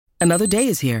Another day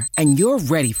is here, and you're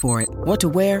ready for it. What to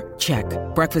wear? Check.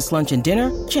 Breakfast, lunch, and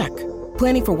dinner? Check.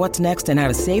 Planning for what's next and how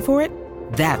to save for it?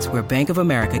 That's where Bank of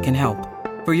America can help.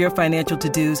 For your financial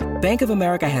to-dos, Bank of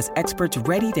America has experts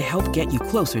ready to help get you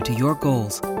closer to your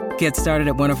goals. Get started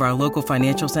at one of our local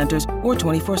financial centers or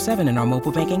 24/7 in our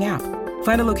mobile banking app.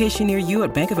 Find a location near you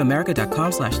at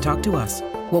bankofamerica.com/talktous.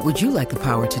 What would you like the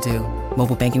power to do?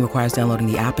 Mobile banking requires downloading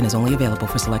the app and is only available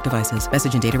for select devices.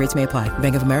 Message and data rates may apply.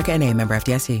 Bank of America N.A., member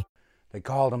FDIC. They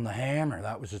called him the Hammer.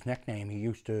 That was his nickname. He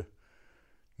used to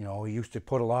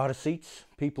put a lot of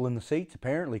people in the seats,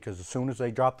 apparently, because as soon as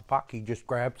they dropped the puck, he'd just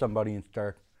grab somebody and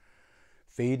start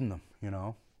feeding them,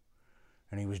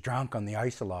 And he was drunk on the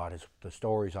ice a lot, is the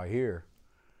stories I hear.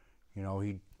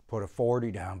 He'd put a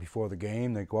 40 down before the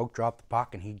game. They'd go out, drop the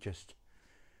puck, and he'd just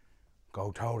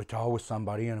go toe-to-toe with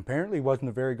somebody. And apparently he wasn't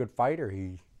a very good fighter.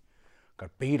 He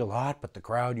got beat a lot, but the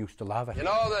crowd used to love it. You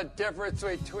know the difference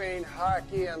between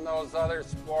hockey and those other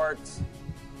sports?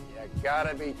 You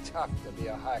gotta be tough to be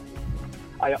a hockey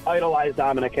player. I idolize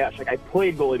Dominik Hasek. I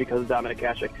played goalie because of Dominik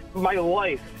Hasek. My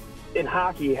life in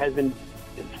hockey has been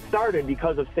started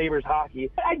because of Sabres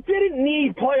hockey. I didn't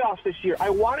need playoffs this year.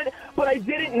 I wanted it, but I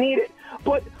didn't need it.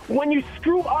 But when you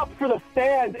screw up for the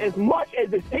fans as much as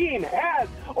this team has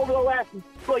over the last,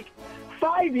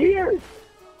 5 years,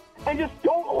 and just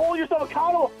don't hold yourself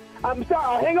accountable, I'm sorry.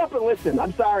 I'll hang up and listen.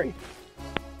 I'm sorry.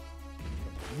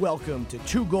 Welcome to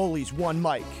Two Goalies, One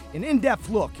Mic, an in-depth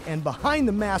look and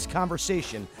behind-the-mask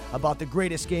conversation about the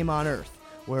greatest game on earth,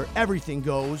 where everything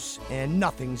goes and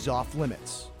nothing's off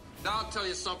limits. Now I'll tell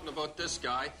you something about this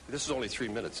guy. This is only 3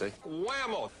 minutes, eh?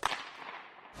 Whammo!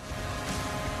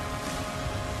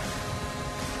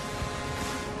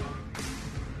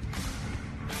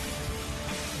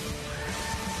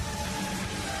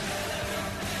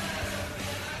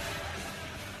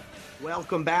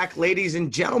 Welcome back, ladies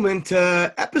and gentlemen,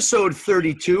 to episode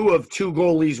 32 of Two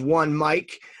Goalies, One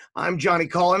Mic. I'm Johnny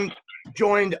Cullen,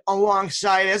 joined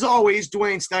alongside, as always,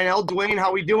 Dwayne Steinel. Dwayne,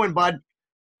 how we doing, bud?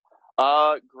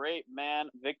 Great, man.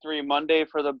 Victory Monday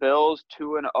for the Bills,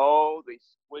 2-0. They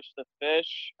swished the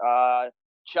fish.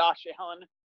 Josh Allen,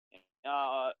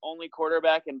 only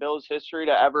quarterback in Bills history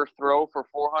to ever throw for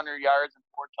 400 yards and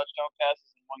 4 touchdown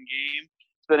passes in one game.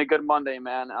 It's been a good Monday,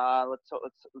 man. Let's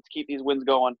keep these wins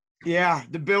going. Yeah,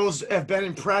 the Bills have been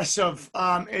impressive.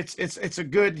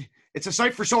 It's a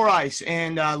sight for sore eyes,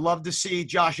 and love to see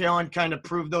Josh Allen kind of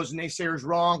prove those naysayers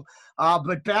wrong.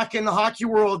 But back in the hockey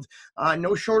world,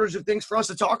 no shortage of things for us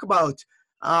to talk about.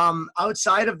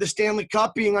 Outside of the Stanley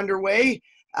Cup being underway,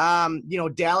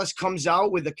 Dallas comes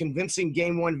out with a convincing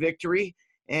Game 1 victory,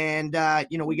 and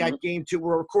we got Game 2.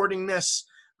 We're recording this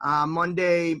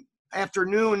Monday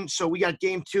afternoon, so we got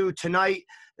Game 2 tonight.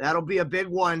 That'll be a big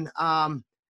one. I'm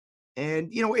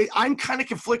kind of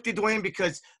conflicted, Dwayne,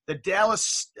 because the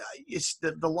Dallas,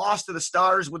 the loss to the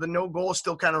Stars with a no goal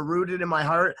still kind of rooted in my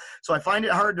heart. So I find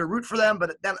it hard to root for them.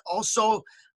 But then also,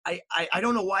 I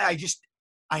don't know why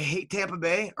I hate Tampa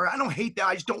Bay, or I don't hate that.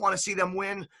 I just don't want to see them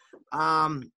win.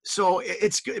 So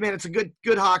it's good, man. It's a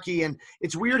good hockey, and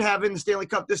it's weird having the Stanley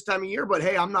Cup this time of year. But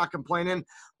hey, I'm not complaining.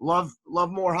 Love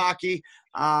more hockey.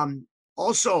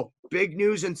 Also, big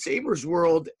news in Sabres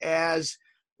world as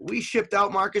we shipped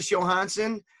out Marcus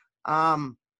Johansson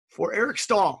for Eric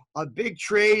Stahl, a big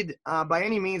trade by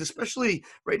any means, especially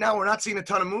right now we're not seeing a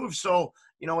ton of moves. So,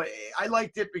 I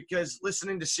liked it because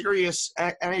listening to Sirius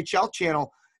NHL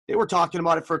channel, they were talking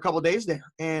about it for a couple of days there.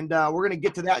 And we're going to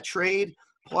get to that trade.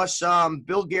 Plus,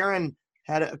 Bill Guerin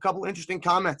had a couple interesting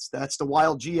comments. That's the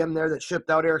Wild GM there that shipped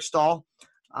out Eric Stahl.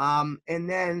 And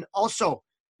then also,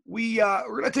 we're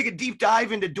going to take a deep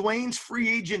dive into Dwayne's free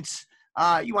agents.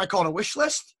 You want to call it a wish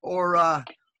list, or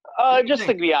just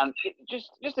to be on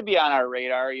our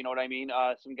radar, you know what I mean?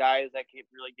 Some guys that can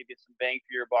really give you some bang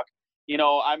for your buck.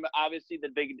 I'm obviously the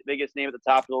biggest name at the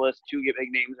top of the list. Two big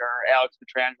names are Alex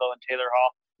Pietrangelo and Taylor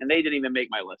Hall, and they didn't even make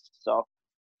my list. So,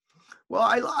 well,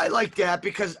 I like that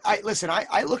because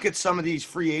I look at some of these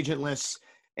free agent lists,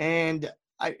 and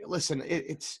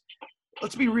it's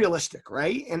let's be realistic,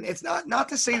 right? And it's not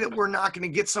to say that we're not going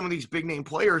to get some of these big name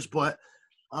players, but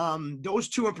those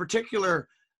two in particular,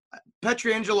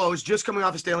 Pietrangelo is just coming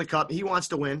off a Stanley Cup. He wants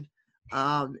to win.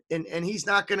 And he's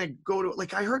not going to go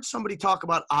to – I heard somebody talk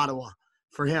about Ottawa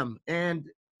for him. And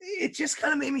it just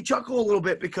kind of made me chuckle a little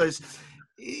bit because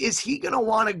is he going to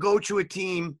want to go to a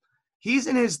team – he's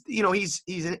in his – he's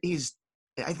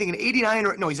I think an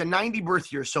 89 – he's a 90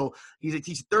 birth year. So he's a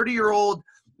 30-year-old.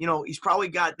 He's probably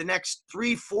got the next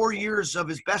 3-4 years of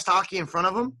his best hockey in front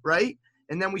of him, right?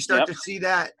 And then we start to see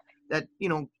that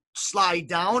slide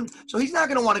down. So he's not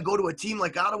going to want to go to a team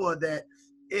like Ottawa that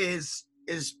is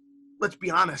let's be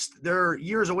honest, they're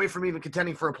years away from even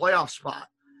contending for a playoff spot.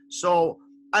 So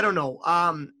I don't know.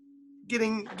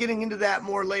 Getting into that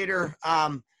more later.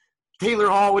 Taylor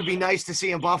Hall would be nice to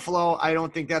see in Buffalo. I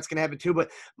don't think that's going to happen too. But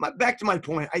back to my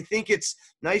point, I think it's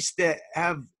nice to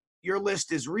have your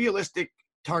list as realistic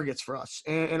targets for us.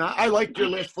 And I liked your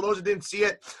list. For those who didn't see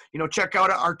it, check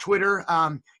out our Twitter.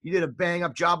 You did a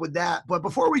bang-up job with that. But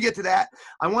before we get to that,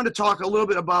 I want to talk a little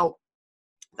bit about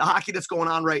the hockey that's going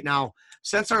on right now.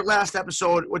 Since our last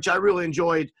episode, which I really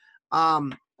enjoyed,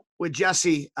 with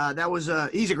Jesse,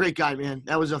 he's a great guy, man.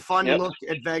 That was a fun look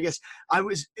at Vegas.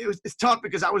 It's tough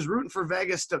because I was rooting for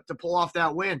Vegas to pull off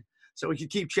that win, so we could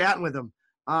keep chatting with him.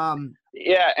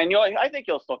 Yeah, and I think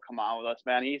he'll still come on with us,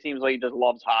 man. He seems like he just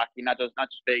loves hockey, not just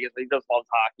Vegas. He just loves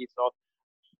hockey.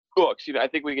 So, excuse me, I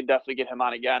think we could definitely get him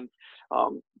on again.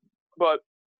 But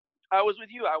I was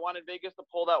with you. I wanted Vegas to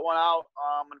pull that one out.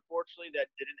 Unfortunately, that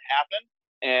didn't happen,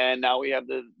 and now we have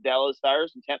the Dallas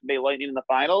Stars and Tampa Bay Lightning in the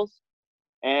finals.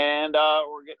 And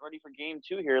we're getting ready for Game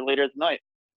 2 here later tonight.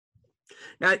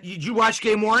 Now, did you watch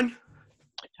Game 1?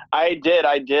 I did,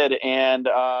 and not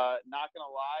gonna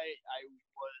lie, I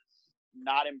was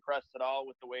not impressed at all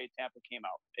with the way Tampa came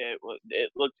out.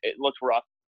 It looked rough.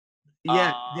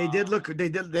 Yeah, they did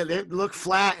look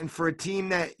flat, and for a team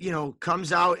that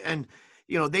comes out and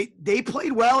they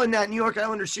played well in that New York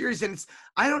Islanders series, and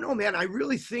I don't know, man. I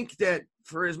really think that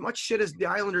for as much shit as the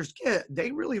Islanders get,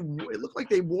 it looked like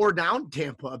they wore down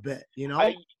Tampa a bit,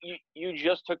 You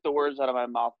just took the words out of my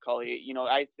mouth, Cully.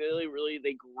 I feel really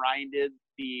they grinded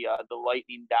the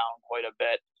Lightning down quite a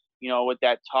bit, with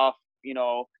that tough,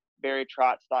 Barry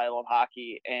Trotz style of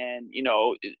hockey. And,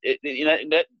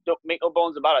 that, don't make no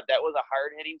bones about it. That was a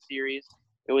hard-hitting series.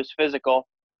 It was physical.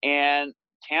 And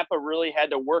Tampa really had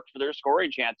to work for their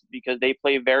scoring chances because they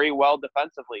play very well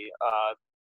defensively,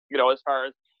 as far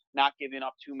as not giving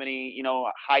up too many,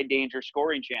 high danger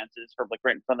scoring chances from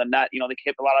right in front of the net. They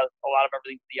kept a lot of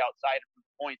everything to the outside of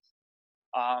points.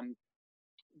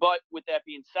 But with that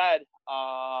being said,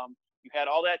 you had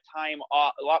all that time,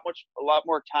 a lot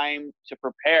more time to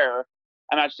prepare.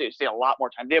 I'm not saying a lot more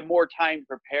time. They have more time to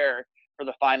prepare for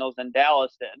the finals than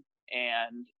Dallas did.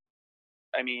 And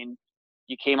I mean,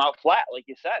 you came out flat, like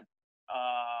you said.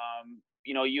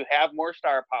 You have more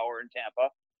star power in Tampa.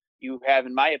 You have,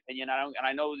 in my opinion,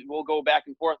 I know we'll go back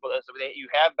and forth with this. You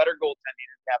have better goaltending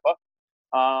in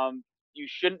Tampa. You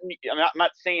shouldn't. I'm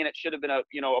not saying it should have been a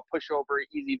pushover,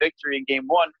 easy victory in Game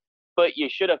 1, but you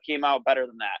should have came out better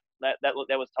than that. That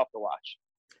was tough to watch.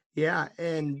 Yeah,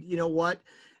 and you know what?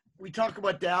 We talk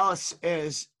about Dallas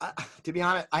as, to be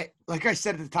honest, like I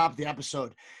said at the top of the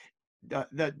episode,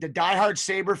 the diehard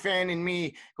Sabre fan in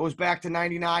me goes back to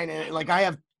 '99, and I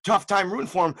have tough time rooting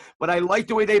for him, but I like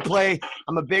the way they play.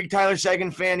 I'm a big Tyler Seguin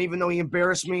fan, even though he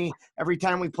embarrassed me every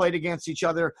time we played against each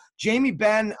other. Jamie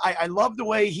Benn, I love the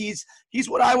way he's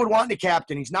what I would want in a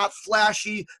captain. He's not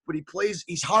flashy, but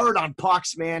he's hard on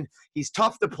pucks, man. He's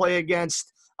tough to play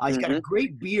against. He's got a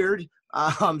great beard.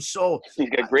 So he's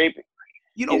got great.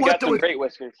 He's got some great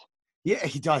whiskers. Yeah,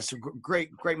 he does. Great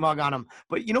mug on him.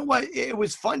 But you know what? It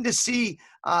was fun to see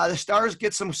the Stars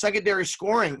get some secondary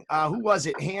scoring. Who was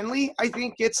it? Hanley, I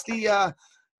think, gets the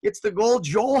goal.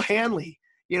 Joel Hanley,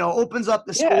 opens up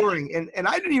the scoring. And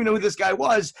I didn't even know who this guy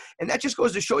was. And that just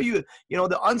goes to show you,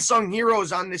 the unsung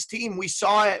heroes on this team. We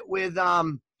saw it with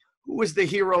who was the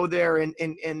hero there in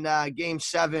Game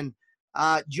 7?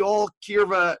 Joel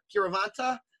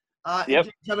Kiravanta.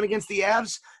 Coming against the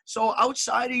Avs. So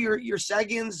outside of your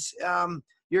Segins,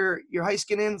 your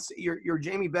Heiskanens, your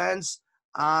Jamie Benns,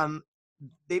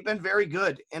 they've been very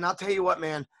good. And I'll tell you what,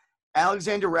 man,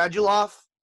 Alexander Radulov,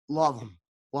 love him.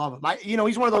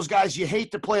 He's one of those guys you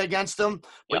hate to play against him,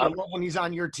 but you love when he's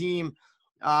on your team.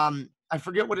 I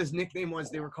forget what his nickname was.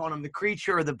 They were calling him the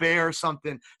Creature or the Bear or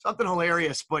something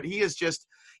hilarious. But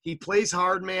he plays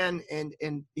hard, man,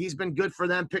 and he's been good for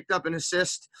them. Picked up an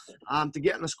assist to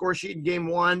get on the score sheet in Game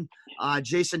 1.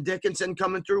 Jason Dickinson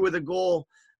coming through with a goal.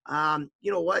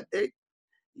 You know what?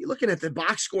 You're looking at the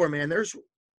box score, man. There's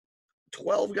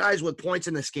 12 guys with points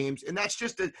in this game, and that's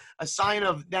just a sign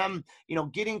of them,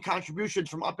 getting contributions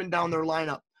from up and down their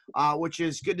lineup, which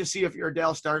is good to see if you're a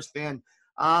Dallas Stars fan.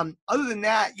 Other than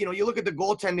that, you look at the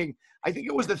goaltending. I think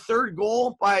it was the third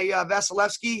goal by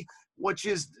Vasilevsky, which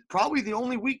is probably the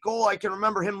only weak goal I can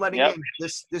remember him letting in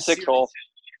this 6 goals.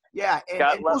 Yeah,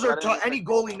 and those are any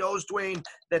goalie knows, Dwayne,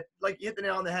 that you hit the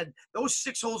nail on the head. Those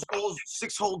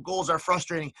 6-hole goals are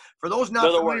frustrating. For those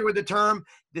not familiar with the term,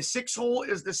 the 6-hole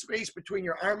is the space between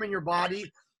your arm and your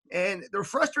body, and they're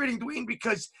frustrating, Dwayne,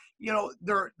 because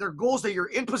they're goals that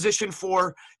you're in position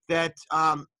for that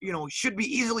should be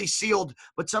easily sealed.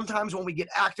 But sometimes when we get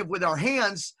active with our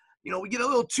hands, we get a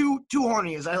little too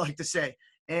horny, as I like to say.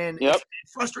 And Yep. it's a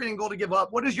frustrating goal to give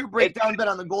up. What is your breakdown bet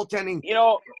on the goaltending?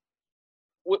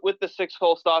 With the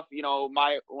 6-hole stuff,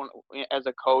 as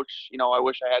a coach, I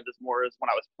wish I had this more as when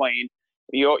I was playing.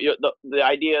 The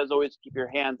idea is always keep your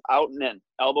hands out and in,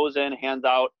 elbows in, hands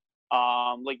out.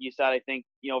 Like you said, I think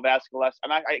Vasquez.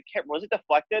 I can't. Was it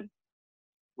deflected?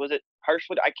 Was it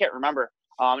partially? I can't remember.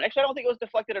 Actually, I don't think it was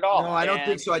deflected at all. No, I don't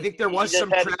think so. I think there was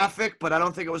some traffic, but I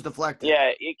don't think it was deflected.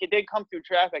 Yeah, it did come through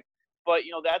traffic, but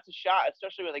that's a shot,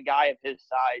 especially with a guy of his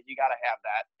size. You got to have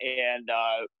that, and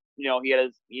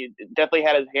he definitely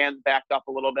had his hands backed up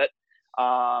a little bit.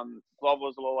 Glove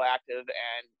was a little active,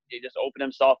 and he just opened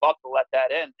himself up to let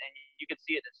that in, and you could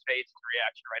see it in his face, his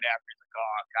reaction right after. He's like,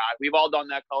 "Oh God," we've all done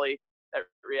that, Cully. That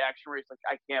reaction where he's like,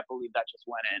 "I can't believe that just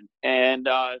went in," and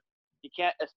you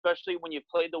can't, especially when you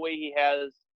played the way he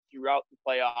has throughout the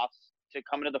playoffs, to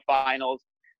come into the finals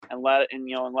and let a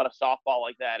softball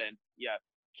like that in. Yeah,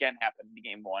 can't happen in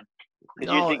game one.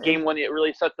 Because game one, it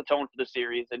really sets the tone for the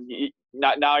series, and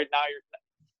now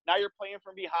you're playing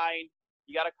from behind.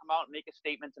 You got to come out and make a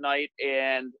statement tonight,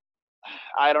 and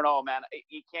I don't know, man.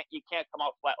 You can't come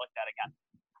out flat like that again.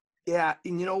 Yeah,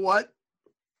 and you know what?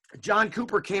 John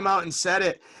Cooper came out and said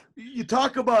it. You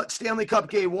talk about Stanley Cup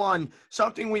Game 1,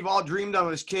 something we've all dreamed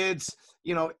of as kids.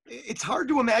 It's hard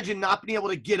to imagine not being able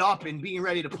to get up and being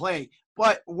ready to play.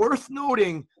 But worth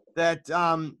noting that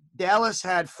Dallas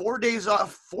had 4 days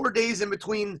off, 4 days in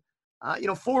between,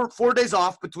 4 days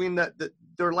off between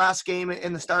their last game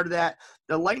and the start of that.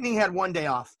 The Lightning had 1 day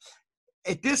off.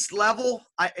 At this level,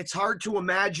 it's hard to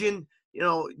imagine,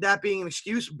 that being an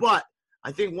excuse. But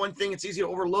I think one thing it's easy to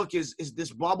overlook is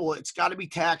this bubble. It's got to be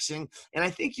taxing. And I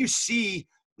think you see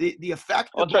the effect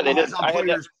the bubble has on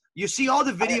players. You see all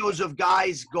the videos of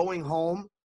guys going home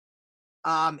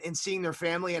and seeing their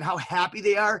family and how happy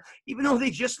they are, even though they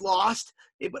just lost.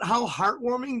 But how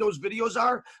heartwarming those videos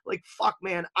are. Like, fuck,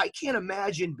 man, I can't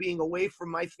imagine being away from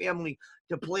my family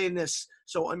to play in this.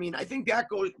 So, I think that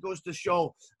goes to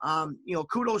show,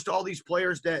 kudos to all these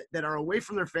players that are away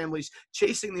from their families,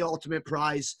 chasing the ultimate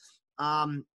prize.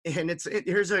 And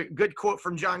here's a good quote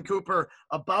from John Cooper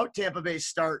about Tampa Bay's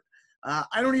start.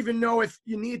 I don't even know if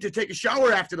you need to take a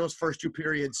shower after those first 2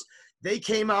 periods. They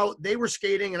came out, they were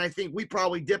skating, and I think we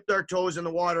probably dipped our toes in the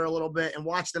water a little bit and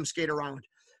watched them skate around.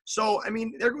 So,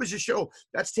 there goes to show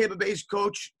that's Tampa Bay's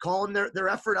coach calling their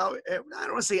effort out. I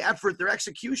don't want to say effort, their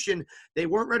execution. They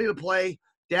weren't ready to play.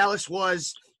 Dallas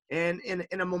was. And in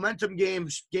a momentum game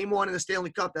 1 in the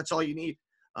Stanley Cup, that's all you need.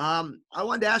 I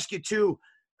wanted to ask you, too,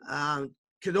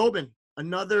 Khudobin,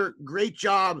 another great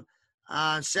job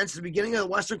since the beginning of the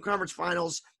Western Conference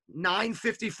Finals,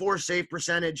 .954 save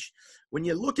percentage. When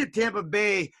you look at Tampa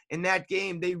Bay in that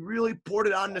game, they really poured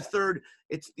it on the third.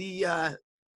 It's the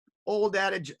old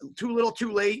adage, too little,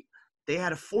 too late. They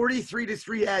had a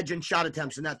 43-3 edge in shot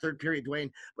attempts in that third period,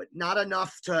 Dwayne, but not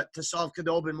enough to solve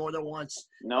Khudobin more than once.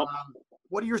 Nope.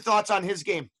 What are your thoughts on his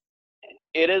game?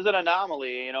 It is an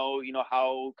anomaly,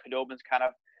 how Khudobin's kind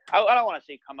of, I don't want to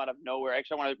say come out of nowhere.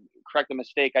 Actually, I want to correct the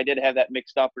mistake. I did have that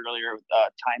mixed up earlier with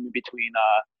time in between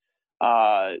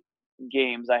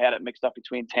games. I had it mixed up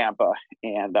between Tampa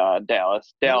and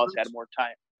Dallas. Dallas had more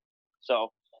time.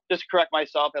 So just correct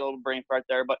myself, had a little brain fart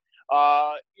there. But,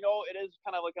 it is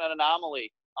kind of like an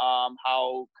anomaly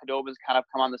how Khudobin's kind of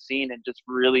come on the scene and just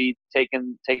really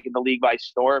taken the league by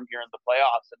storm here in the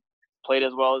playoffs and played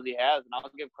as well as he has. And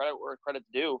I'll give credit where credit's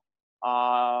due.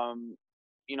 And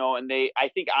I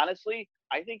think honestly,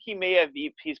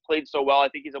 he's played so well. I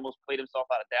think he's almost played himself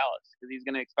out of Dallas because he's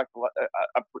going to expect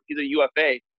he's a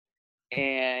UFA,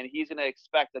 and he's going to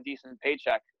expect a decent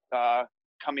paycheck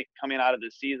coming out of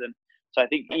this season. So I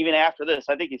think even after this,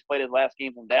 I think he's played his last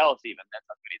games in Dallas. Even that's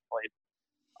how good he's played.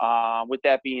 With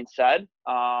that being said,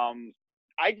 there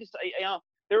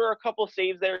were a couple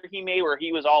saves there he made where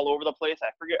he was all over the place.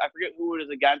 I forget who it was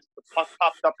against. The puck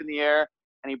popped up in the air,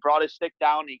 and he brought his stick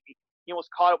down. He almost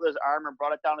caught it with his arm and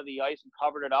brought it down to the ice and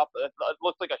covered it up. It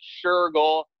looked like a sure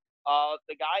goal.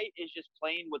 The guy is just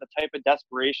playing with a type of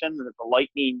desperation that the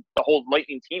whole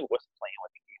Lightning team wasn't playing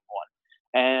with in game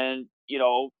 1. And,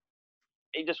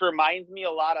 it just reminds me a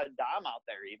lot of Dom out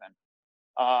there even.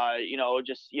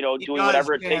 Doing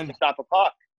whatever it takes to stop a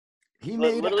puck. He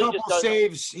made a couple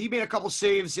saves. He made a couple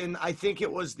saves, and I think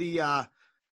it was the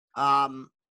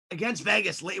against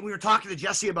Vegas. We were talking to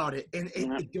Jesse about it, and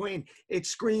Dwayne, it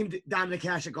screamed Dominik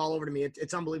Hasek all over to me.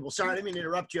 It's unbelievable. Sorry, I didn't mean to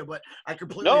interrupt you, but I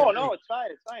completely agree. No, it's fine.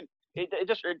 It's fine. It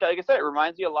just, like I said, it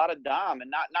reminds me a lot of Dom,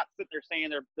 and not sitting there saying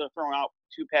they're throwing out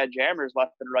 2-pad jammers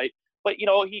left and right, but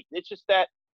it's just that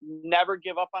never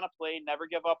give up on a play, never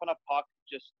give up on a puck,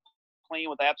 just playing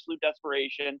with absolute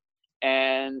desperation.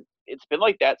 and it's been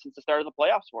like that since the start of the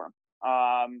playoffs for him.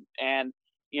 And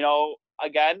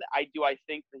again, I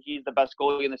think that he's the best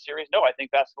goalie in the series. No, I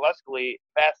think Vasilevsky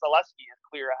is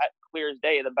clear as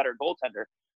day, the better goaltender.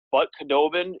 But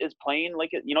Khudobin is playing like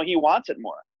it. He wants it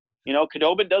more.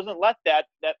 Khudobin doesn't let that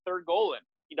third goal in.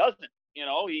 He doesn't.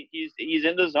 He's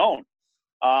in the zone.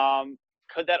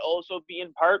 Could that also be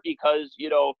in part because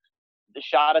the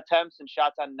shot attempts and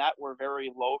shots on net were very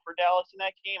low for Dallas in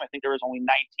that game? I think there was only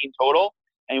 19 total.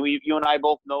 And you and I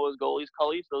both know as goalies,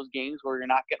 Cullies, those games where you're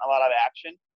not getting a lot of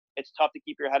action, it's tough to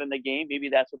keep your head in the game. Maybe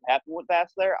that's what happened with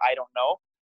Vass there. I don't know.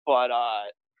 But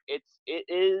it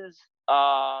is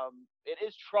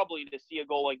troubling to see a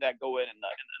goal like that go in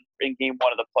game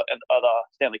one of the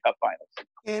Stanley Cup Finals.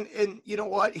 And you know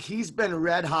what? He's been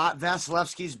red hot.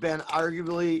 Vasilevsky's been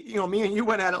arguably, me and you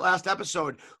went at it last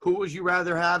episode. Who would you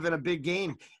rather have in a big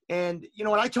game? And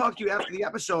when I talked to you after the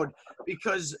episode,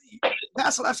 because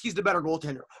Vasilevsky's the better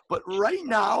goaltender. But right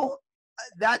now,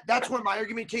 that's where my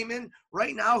argument came in.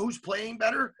 Right now, who's playing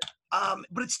better?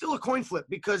 But it's still a coin flip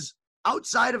because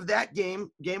outside of that game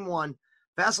one,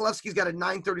 Vasilevsky's got a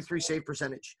 .933 save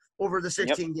percentage over the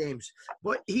 16 games.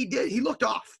 But he looked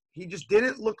off. He just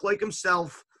didn't look like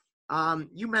himself.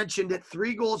 You mentioned it,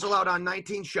 3 goals allowed on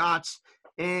 19 shots.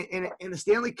 In the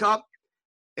Stanley Cup,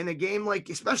 in a game like,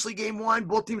 especially game one,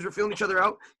 both teams are feeling each other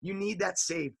out. You need that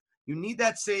save. You need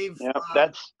that save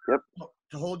to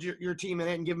hold your team in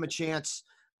it and give them a chance.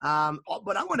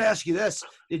 But I want to ask you this.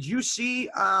 Did you see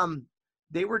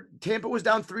Tampa was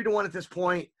down 3-1 at this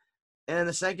point, and in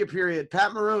the second period,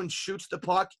 Pat Maroon shoots the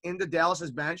puck into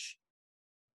Dallas's bench.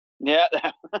 Yeah.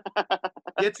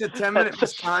 Gets a 10-minute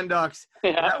misconduct.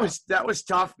 Yeah. That was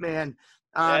tough, man.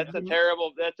 It's a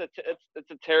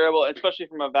terrible, especially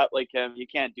from a vet like him. You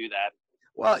can't do that.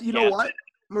 Well, you know what?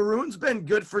 Maroon's been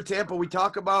good for Tampa. We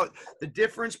talk about the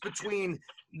difference between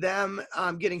them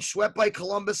getting swept by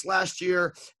Columbus last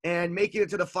year and making it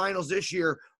to the finals this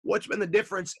year. What's been the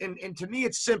difference? And to me,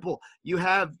 it's simple. You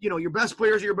have, your best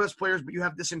players are your best players, but you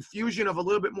have this infusion of a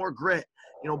little bit more grit.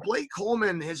 Blake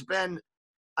Coleman has been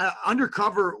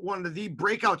undercover one of the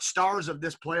breakout stars of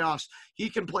this playoffs. He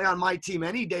can play on my team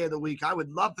any day of the week. I would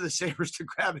love for the Sabres to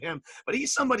grab him. But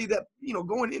he's somebody that,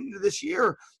 going into this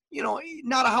year,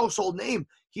 not a household name.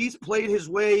 He's played his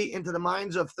way into the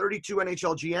minds of 32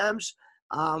 NHL GMs.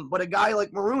 But a guy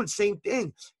like Maroon, same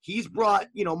thing. He's brought,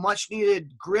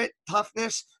 much-needed grit,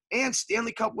 toughness, and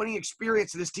Stanley Cup winning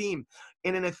experience to this team.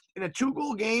 And in a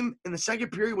 2-goal game in the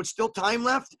second period with still time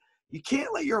left, you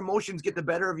can't let your emotions get the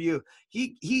better of you.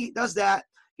 He does that,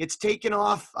 gets taken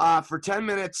off for 10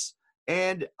 minutes.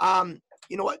 And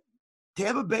you know what?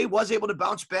 Tampa Bay was able to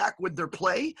bounce back with their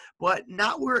play, but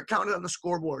not where it counted on the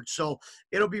scoreboard. So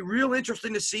it'll be real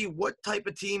interesting to see what type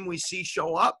of team we see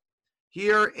show up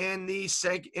here in the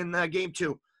game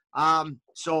 2.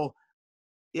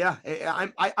 Yeah,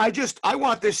 I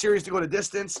want this series to go to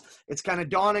distance. It's kind of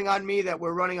dawning on me that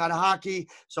we're running out of hockey.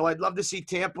 So I'd love to see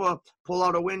Tampa pull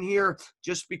out a win here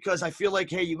just because I feel like,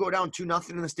 hey, you go down 2-0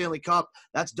 in the Stanley Cup.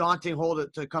 That's daunting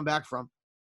hold to come back from.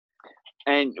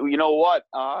 And you know what?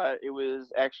 It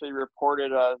was actually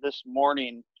reported this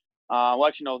morning,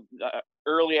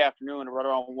 early afternoon, right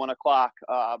around 1 o'clock,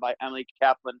 by Emily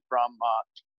Kaplan from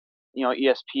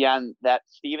ESPN, that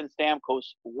Steven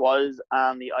Stamkos was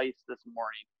on the ice this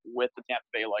morning with the Tampa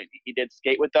Bay Lightning. He did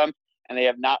skate with them, and they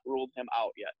have not ruled him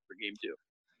out yet for game 2.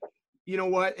 You know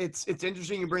what? It's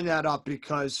interesting you bring that up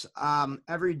because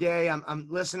every day I'm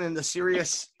listening to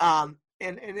Sirius,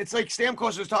 and it's like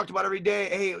Stamkos was talked about every day.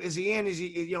 Hey, is he in? Has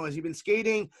he been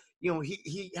skating?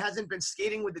 He hasn't been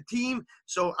skating with the team.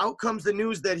 So out comes the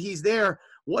news that he's there.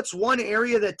 What's one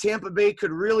area that Tampa Bay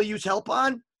could really use help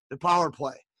on? The power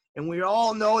play. And we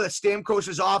all know that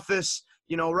Stamkos' office,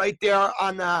 right there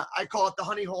on I call it the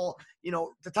honey hole,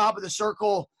 the top of the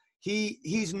circle,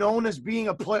 he's known as being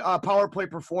a power play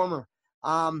performer.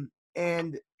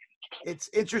 And it's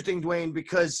interesting, Dwayne,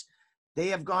 because they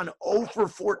have gone 0 for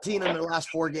 14 in their last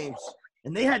 4 games.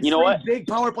 And they had 3 big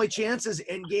power play chances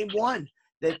in game 1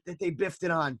 that they biffed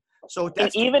it on. So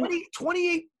that's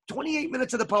 28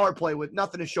 minutes of the power play with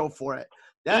nothing to show for it.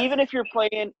 Even if you're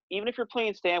playing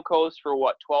Stamkos for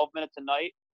 12 minutes a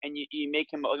night, and you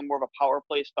make him more of a power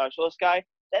play specialist guy,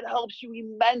 that helps you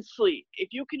immensely. If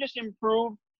you can just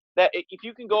improve that, if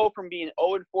you can go from being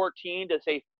 0-14 to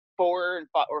say 4-5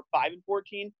 or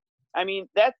 5-14, I mean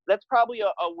that's probably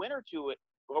a win or two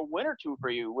for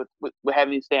you with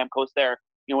having Stamkos there,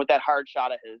 with that hard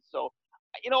shot of his. So,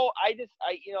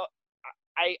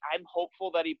 I'm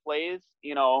hopeful that he plays.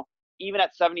 Even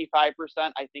at 75%,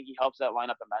 I think he helps that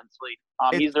lineup immensely.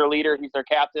 He's their leader. He's their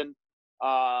captain.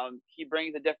 He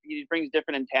brings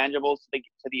different intangibles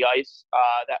to the ice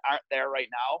that aren't there right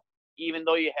now. Even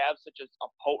though you have such a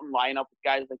potent lineup with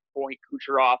guys like Boyd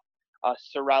Kucherov,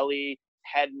 Cirelli,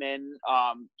 Hedman,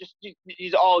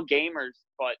 these all gamers.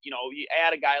 But you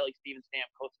add a guy like Steven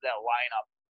Stamkos to that lineup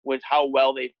with how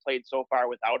well they've played so far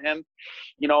without him.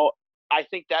 I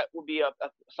think that would be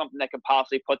something that could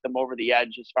possibly put them over the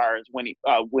edge as far as winning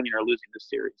or losing this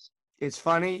series. It's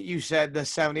funny you said the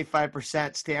 75%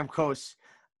 Stamkos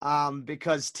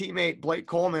because teammate Blake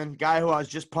Coleman, guy who I was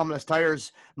just pumping his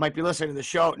tires, might be listening to the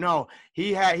show. No,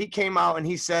 he came out and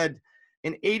he said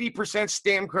an 80%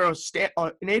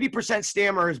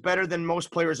 stammer is better than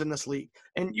most players in this league.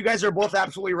 And you guys are both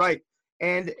absolutely right.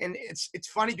 And it's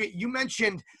funny you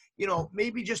mentioned,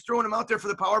 maybe just throwing him out there for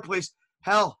the power plays.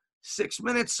 Hell, 6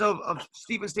 minutes of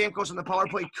Steven Stamkos on the power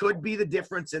play could be the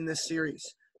difference in this series.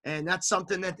 And that's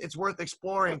something that it's worth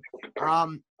exploring.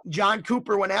 John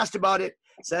Cooper, when asked about it,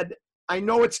 said, I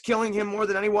know it's killing him more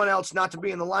than anyone else not to be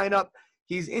in the lineup.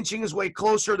 He's inching his way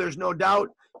closer, there's no doubt.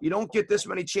 You don't get this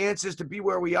many chances to be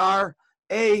where we are.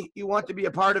 A, you want to be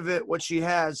a part of it, which he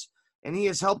has. And he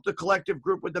has helped the collective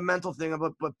group with the mental thing.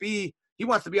 But B, he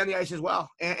wants to be on the ice as well.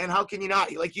 And how can you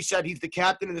not? Like you said, he's the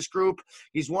captain of this group.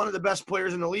 He's one of the best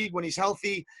players in the league when he's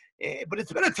healthy. But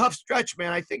it's been a tough stretch,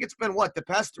 man. I think it's been, the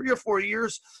past 3 or 4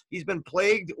 years, he's been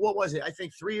plagued. What was it? I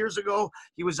think 3 years ago,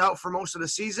 he was out for most of the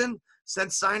season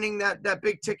since signing that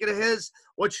big ticket of his,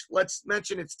 which, let's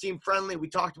mention, it's team friendly. We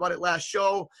talked about it last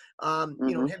show.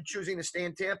 Him choosing to stay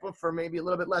in Tampa for maybe a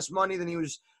little bit less money than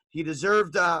he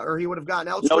deserved or he would have gotten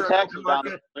elsewhere. No taxes on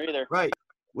it either. Right,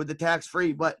 with the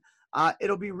tax-free. But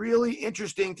it'll be really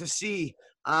interesting to see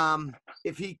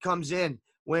if he comes in.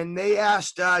 When they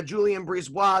asked Julien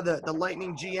Brisebois, the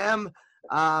Lightning GM,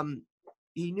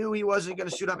 he knew he wasn't going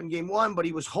to suit up in game one, but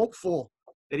he was hopeful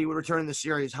that he would return in the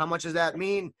series. How much does that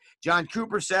mean? John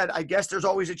Cooper said, I guess there's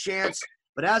always a chance,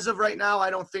 but as of right now, I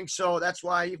don't think so. That's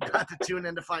why you've got to tune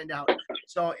in to find out.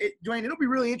 So, Dwayne, it'll be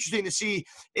really interesting to see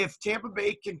if Tampa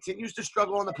Bay continues to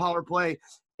struggle on the power play,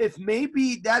 if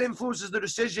maybe that influences the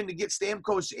decision to get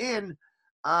Stamkos in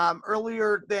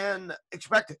earlier than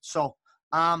expected. So,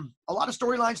 a lot of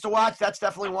storylines to watch. That's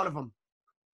definitely one of them.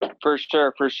 For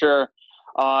sure.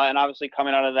 And obviously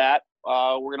coming out of that,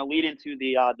 we're going to lead into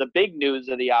the big news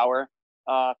of the hour.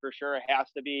 For sure, it has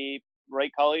to be,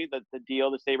 right, Cully, the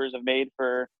deal the Sabres have made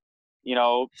for,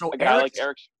 a guy like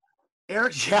Eric.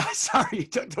 Yeah, sorry, you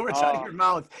took the words out of your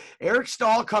mouth. Eric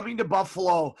Staal coming to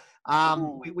Buffalo.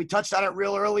 We touched on it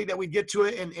real early that we get to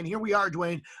it, and here we are,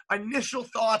 Dwayne. Initial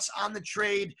thoughts on the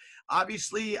trade.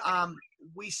 Obviously,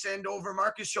 we send over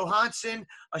Marcus Johansson,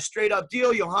 a straight-up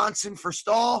deal, Johansson for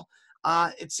Staal.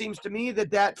 It seems to me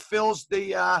that fills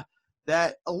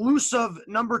that elusive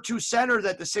number 2 center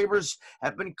that the Sabres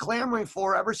have been clamoring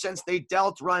for ever since they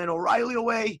dealt Ryan O'Reilly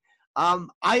away.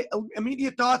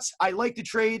 Immediate thoughts, I like the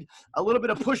trade. A little bit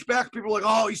of pushback. People are like,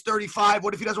 oh, he's 35.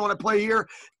 What if he doesn't want to play here?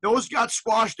 Those got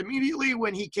squashed immediately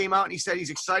when he came out and he said he's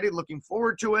excited, looking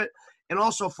forward to it. And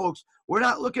also, folks, we're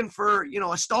not looking for,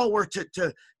 a stalwart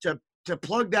to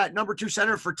plug that number 2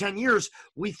 center for 10 years.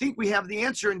 We think we have the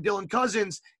answer in Dylan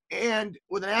Cousins, and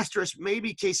with an asterisk,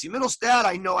 maybe Casey Middlestat.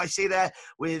 I know I say that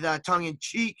with tongue in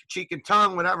cheek and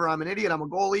tongue, whatever. I'm an idiot. I'm a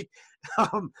goalie.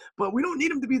 But we don't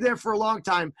need him to be there for a long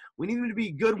time. We need him to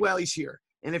be good while he's here.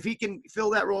 And if he can fill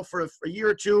that role for a year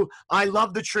or two, I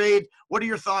love the trade. What are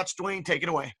your thoughts, Dwayne? Take it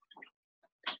away.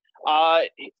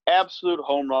 Absolute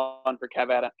home run for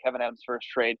Kevin Adams' first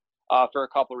trade for a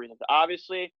couple of reasons.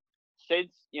 Obviously,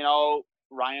 since,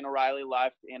 Ryan O'Reilly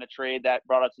left in a trade that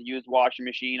brought us a used washing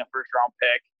machine, a first-round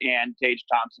pick, and Tage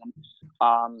Thompson,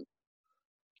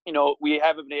 we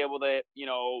haven't been able to,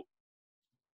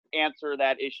 answer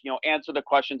that issue, answer the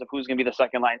questions of who's going to be the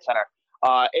second-line center.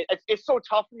 It's so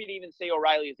tough for me to even say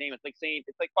O'Reilly's name. It's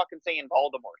like fucking saying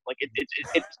Voldemort. Like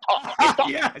it's tough. It's tough.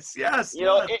 Yes.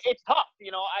 It's tough.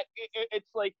 It's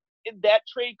like that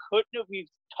trade couldn't have. We've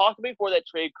talked before. That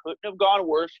trade couldn't have gone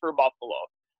worse for Buffalo.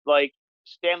 Like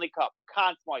Stanley Cup,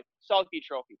 Conn Smythe, Selke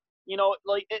Trophy.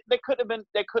 They couldn't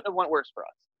have went worse for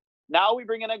us. Now we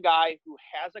bring in a guy who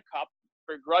has a cup.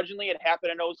 Begrudgingly, it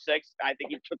happened in 2006. I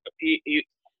think he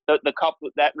took the cup.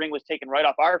 That ring was taken right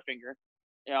off our finger.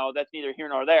 That's neither here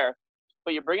nor there.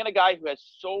 But you bring in a guy who has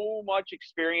so much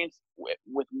experience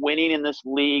with winning in this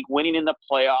league, winning in the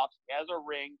playoffs. He has a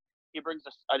ring. He brings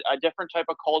a different type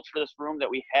of culture to this room that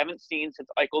we haven't seen since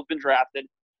Eichel's been drafted.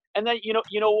 And then you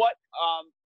know what?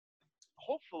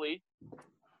 Hopefully,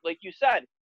 like you said,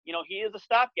 he is a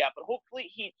stopgap. But hopefully,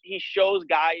 he shows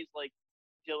guys like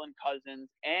Dylan Cousins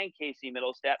and Casey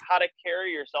Middlestat how to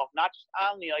carry yourself, not just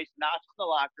on the ice, not just in the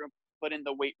locker room, but in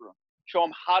the weight room. show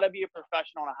him how to be a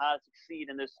professional and how to succeed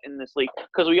in this league.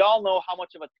 Because we all know how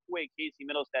much of a twig Casey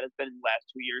Middlestat has been in the last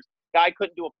 2 years. Guy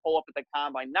couldn't do a pull-up at the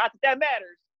combine. Not that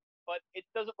matters, but it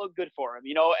doesn't look good for him,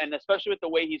 and especially with the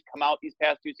way he's come out these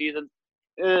past 2 seasons,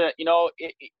 there's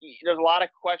a lot of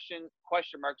question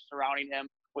marks surrounding him,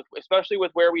 especially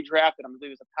with where we drafted him. He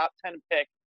was a top 10 pick.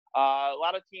 A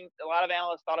lot of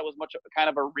analysts thought it was much kind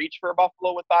of a reach for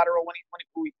Buffalo with Botterill when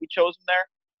we chose him there.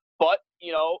 But,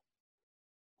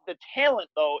 the talent,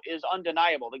 though, is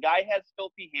undeniable. The guy has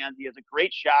filthy hands. He has a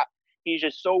great shot. He's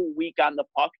just so weak on the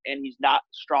puck, and he's not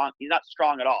strong. He's not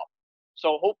strong at all.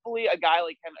 So hopefully a guy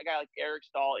like him, a guy like Eric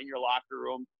Staal in your locker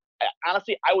room,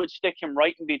 honestly, I would stick him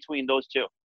right in between those two.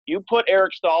 You put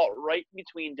Eric Staal right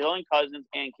between Dylan Cousins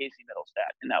and Casey Middlestat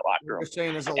in that locker room. You're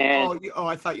saying as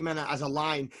I thought you meant as a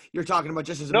line. You're talking about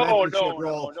just as a mentorship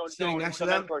role, sitting next to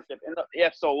them.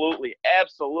 Absolutely.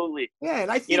 Yeah,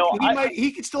 and I think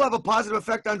he could still have a positive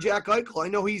effect on Jack Eichel. I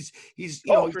know he's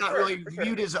not really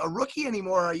viewed as a rookie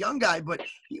anymore, a young guy, but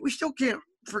we still can't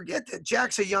forget that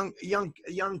Jack's a young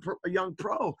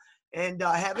pro, and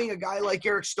having a guy like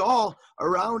Eric Staal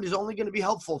around is only going to be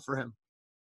helpful for him.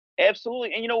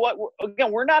 Absolutely. And you know what?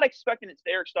 We're not expecting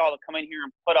Eric Staal to come in here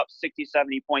and put up 60,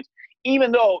 70 points,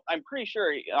 even though I'm pretty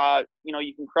sure, you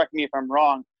can correct me if I'm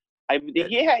wrong.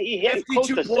 He had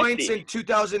 52 points in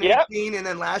 2018, and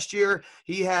then last year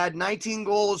he had 19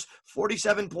 goals,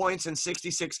 47 points in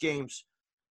 66 games.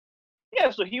 Yeah,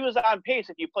 so he was on pace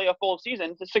if you play a full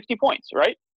season to 60 points,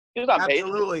 right? He was on pace.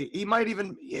 Absolutely. He might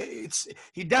even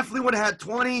he definitely would have had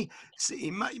 20,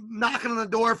 knocking on the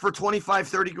door for 25,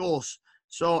 30 goals.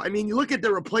 So, I mean, you look at the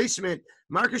replacement,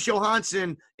 Marcus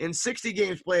Johansson in 60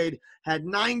 games played, had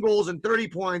 9 goals and 30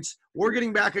 points. We're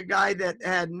getting back a guy that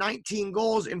had 19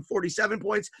 goals and 47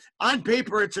 points. On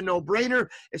paper, it's a no-brainer,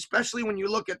 especially when you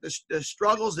look at the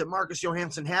struggles that Marcus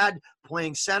Johansson had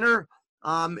playing center.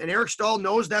 And Eric Staal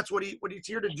knows that's what he's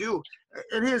here to do.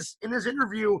 In his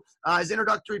interview, his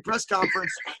introductory press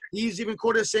conference, he's even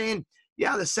quoted as saying,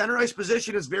 yeah, the center ice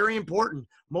position is very important.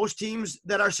 Most teams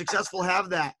that are successful have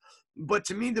that. But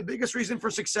to me, the biggest reason for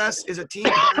success is a team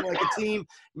playing like a team.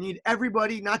 You need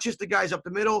everybody, not just the guys up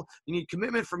the middle. You need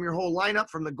commitment from your whole lineup,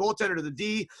 from the goaltender to the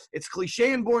D. It's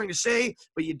cliche and boring to say,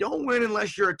 but you don't win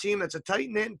unless you're a team that's a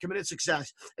tight-knit and committed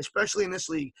success, especially in this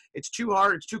league. It's too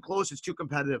hard. It's too close. It's too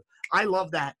competitive. I love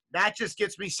that. That just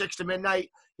gets me 6 to midnight.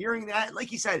 Hearing that,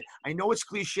 like you said, I know it's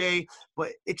cliche,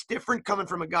 but it's different coming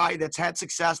from a guy that's had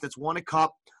success, that's won a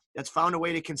cup, that's found a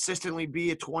way to consistently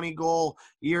be a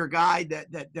 20-goal-year guy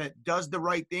that does the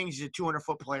right things. He's a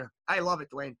 200-foot player. I love it,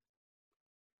 Dwayne.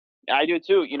 I do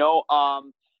too.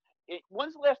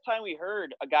 When's the last time we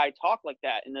heard a guy talk like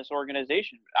that in this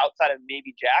organization outside of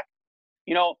maybe Jack?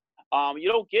 You don't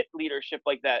get leadership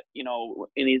like that,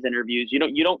 in these interviews. You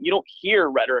don't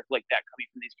hear rhetoric like that coming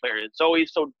from these players. It's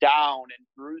always so down and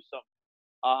gruesome,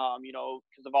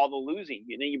 because of all the losing.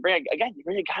 You bring a guy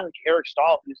like Eric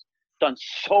Staal, who's done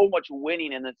so much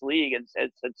winning in this league, and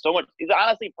it's so much. He's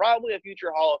honestly probably a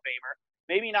future Hall of Famer.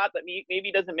 Maybe not that. Maybe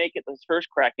he doesn't make it this first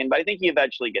crack in, but I think he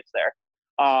eventually gets there.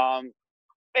 And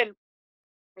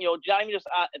not even just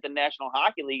at the National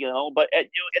Hockey League, but at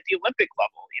the Olympic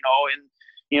level,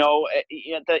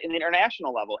 in the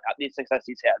international level, at the success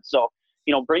he's had. So,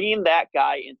 bringing that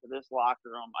guy into this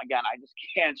locker room again, I just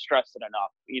can't stress it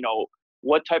enough.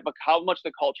 How much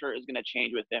the culture is going to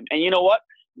change with him, and you know what?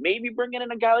 Maybe bringing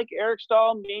in a guy like Eric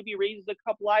Staal maybe raises a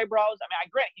couple eyebrows. I mean, I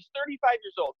grant he's 35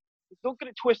 years old. Don't get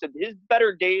it twisted. His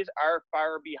better days are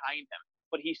far behind him,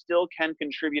 but he still can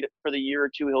contribute for the year or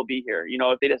two he'll be here.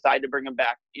 If they decide to bring him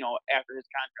back, after his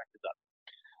contract is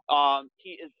up.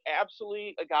 He is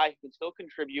absolutely a guy who can still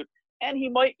contribute, and he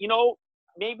might,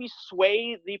 maybe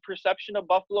sway the perception of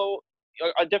Buffalo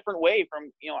a different way from,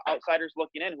 outsiders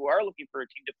looking in who are looking for a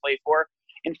team to play for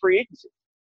in free agency.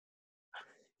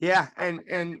 Yeah,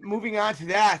 and moving on to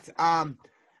that,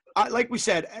 like we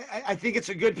said, I think it's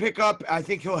a good pickup. I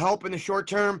think he'll help in the short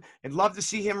term. I'd love to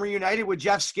see him reunited with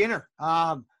Jeff Skinner.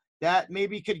 That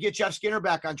maybe could get Jeff Skinner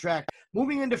back on track.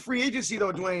 Moving into free agency,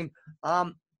 though, Dwayne,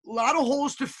 a lot of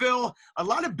holes to fill, a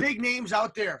lot of big names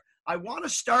out there. I want to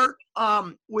start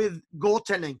with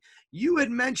goaltending. You had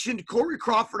mentioned Corey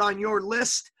Crawford on your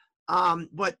list,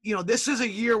 but, this is a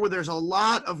year where there's a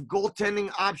lot of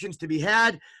goaltending options to be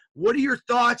had. What are your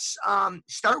thoughts?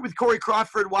 Start with Corey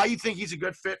Crawford. Why you think he's a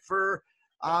good fit for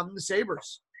the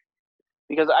Sabres?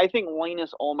 Because I think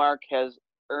Linus Ullmark has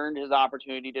earned his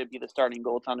opportunity to be the starting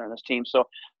goaltender on this team. So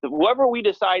whoever we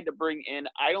decide to bring in,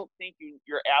 I don't think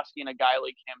you're asking a guy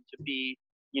like him to be,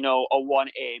 a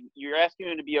 1A. You're asking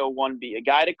him to be a 1B, a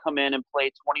guy to come in and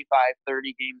play 25,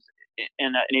 30 games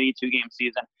in an 82-game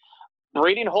season.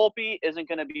 Braden Holtby isn't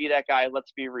going to be that guy.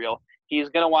 Let's be real. He's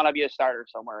going to want to be a starter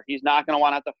somewhere. He's not going to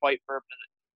want to have to fight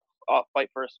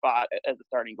for a spot as a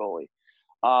starting goalie.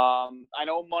 I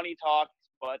know money talks,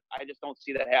 but I just don't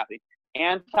see that happening.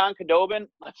 Anton Khudobin,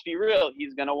 let's be real.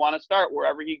 He's going to want to start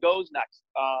wherever he goes next.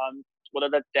 Whether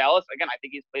that's Dallas. Again, I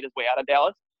think he's played his way out of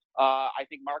Dallas. I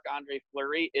think Marc-Andre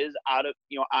Fleury is on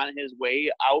his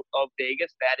way out of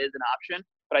Vegas. That is an option,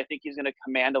 but I think he's going to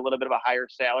command a little bit of a higher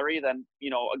salary than,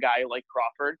 a guy like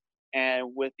Crawford.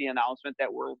 And with the announcement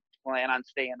that we're plan on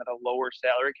staying at a lower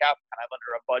salary cap, kind of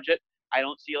under a budget, I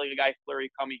don't see like a guy Fleury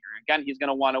coming here. Again, he's going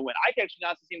to want to win. I can actually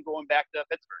not see him going back to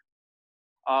Pittsburgh.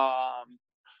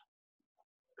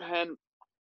 And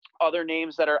other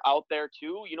names that are out there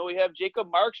too, we have Jacob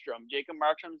Markstrom. Jacob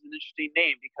Markstrom is an interesting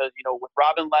name because, with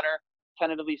Robin Lehner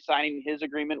tentatively signing his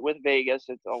agreement with Vegas,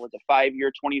 it's a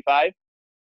 5-year, 25.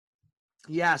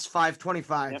 Yes,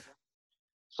 525. Yep.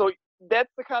 So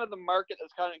that's the kind of the market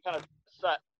that's kind of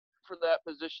set for that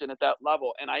position at that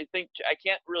level. And I think I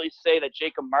can't really say that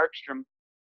Jacob Markstrom.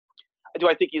 Do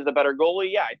I think he's the better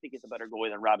goalie? Yeah, I think he's a better goalie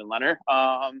than Robin Lehner.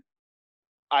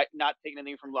 I not taking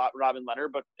anything from Robin Lehner,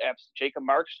 but Jacob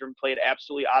Markstrom played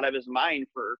absolutely out of his mind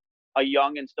for a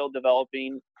young and still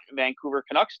developing Vancouver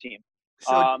Canucks team.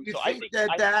 So you think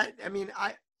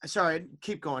sorry,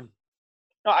 keep going.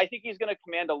 No, I think he's going to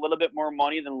command a little bit more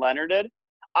money than Lehner did.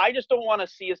 I just don't want to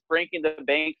see us breaking the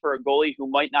bank for a goalie who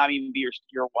might not even be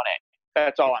your 1A.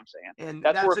 That's all I'm saying. And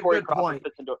that's where a Corey good Crawford point.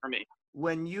 fits into it for me.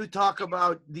 When you talk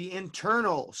about the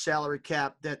internal salary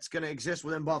cap that's going to exist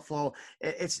within Buffalo,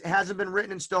 it hasn't been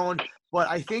written in stone, but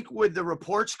I think with the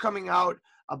reports coming out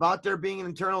about there being an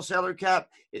internal salary cap,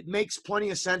 it makes plenty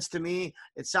of sense to me.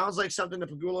 It sounds like something the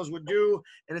Pagulas would do,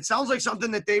 and it sounds like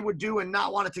something that they would do and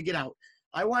not want it to get out.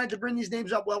 I wanted to bring these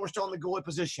names up while we're still in the goalie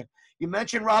position. You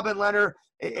mentioned Robin Lehner.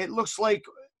 It looks like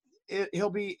he'll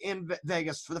be in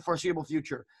Vegas for the foreseeable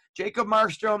future. Jacob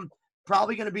Markstrom,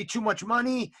 probably going to be too much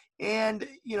money. And,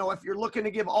 if you're looking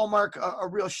to give Ullmark a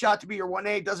real shot to be your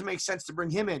 1A, it doesn't make sense to bring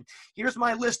him in. Here's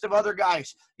my list of other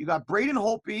guys. You got Braden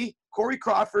Holtby, Corey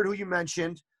Crawford, who you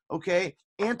mentioned, okay,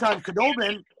 Anton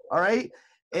Khudobin, all right?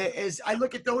 As I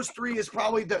look at those three as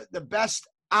probably the best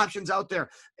options out there.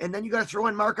 And then you got to throw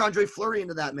in Marc-Andre Fleury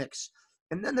into that mix.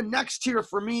 And then the next tier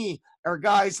for me are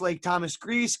guys like Thomas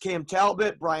Greiss, Cam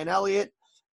Talbot, Brian Elliott,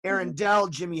 Aaron Dell,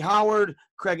 Jimmy Howard,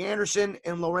 Craig Anderson,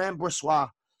 and Laurent Brossoit.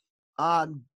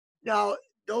 Now,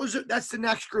 that's the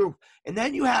next group. And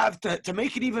then you have, to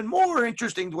make it even more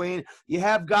interesting, Dwayne, you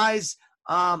have guys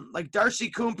like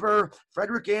Darcy Kuemper,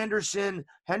 Frederick Anderson,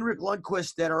 Henrik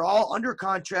Lundqvist that are all under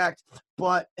contract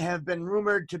but have been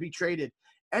rumored to be traded.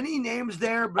 Any names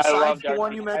there besides the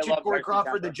one you mentioned, Corey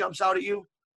Crawford, that jumps out at you?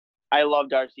 I love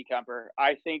Darcy Kuemper.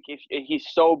 I think if he's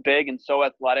so big and so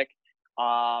athletic,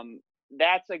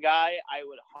 that's a guy I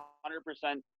would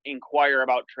 100% inquire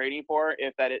about trading for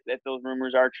if those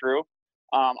rumors are true.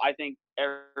 I think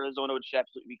Arizona would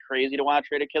absolutely be crazy to want to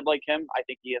trade a kid like him. I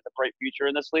think he has a bright future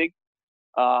in this league.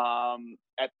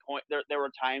 There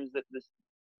were times that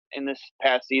in this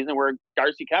past season where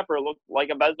Darcy Kuemper looked like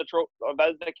a Vezina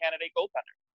candidate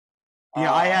goaltender.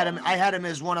 Yeah, I had him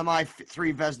as one of my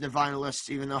 3 Vezina finalists,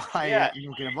 even though I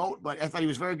didn't get a vote. But I thought he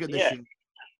was very good this year.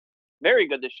 Very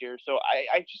good this year. So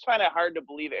I just find it hard to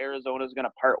believe Arizona is going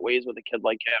to part ways with a kid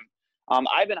like him.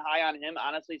 I've been high on him,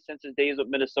 honestly, since his days with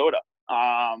Minnesota.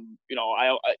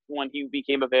 When he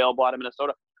became available out of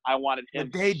Minnesota, I wanted him.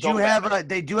 But they do have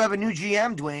a new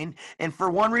GM, Dwayne, and for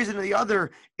one reason or the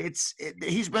other,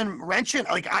 he's been wrenching.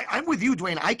 Like I'm with you,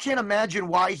 Dwayne. I can't imagine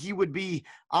why he would be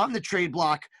on the trade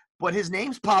block, but his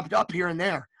name's popped up here and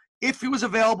there. If he was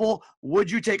available,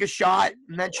 would you take a shot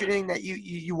mentioning that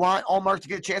you want Ullmark to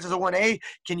get a chance as a 1A?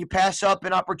 Can you pass up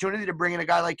an opportunity to bring in a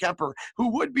guy like Kuemper, who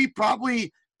would be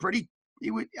probably pretty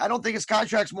 – I don't think his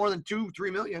contract's more than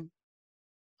 $2-3 million.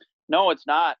 No, it's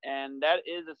not. And that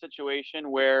is a situation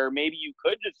where maybe you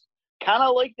could just kind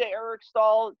of like the Eric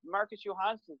Stahl, Marcus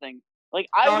Johansson thing. Like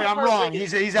I'm wrong.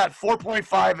 He's at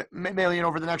 $4.5 million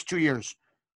over the next 2 years.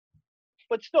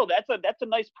 But still, that's a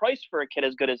nice price for a kid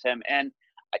as good as him. And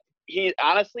he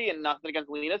honestly, and nothing against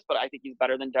Linus, but I think he's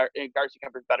better than Darcy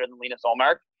Kuemper's better than Linus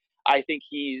Ullmark. I think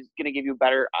he's going to give you a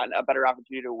better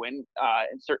opportunity to win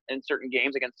in certain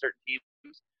games against certain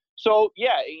teams. So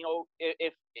yeah,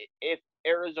 if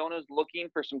Arizona's looking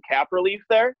for some cap relief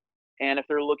there, and if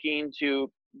they're looking to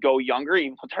go younger,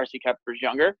 even though Darcy Kuemper's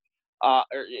younger, or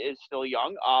is still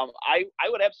young, I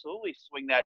would absolutely swing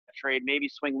that trade. Maybe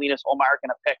swing Linus Ullmark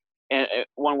and a pick. And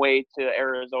one way to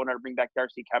Arizona to bring back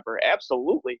Darcy Kuemper.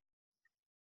 Absolutely.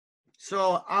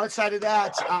 So outside of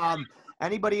that,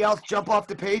 anybody else jump off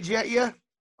the page yet?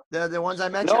 The ones I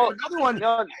mentioned. No, Another one,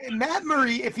 no, Matt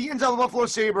Murray, if he ends up a Buffalo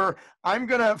Sabre, I'm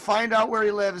going to find out where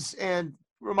he lives and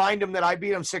remind him that I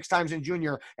beat him 6 times in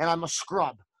junior and I'm a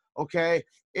scrub. Okay.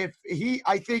 I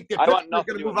think that I want Pittsburgh's nothing going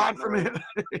to to do move with on Matt from Murray.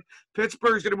 him.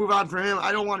 Pittsburgh's going to move on from him.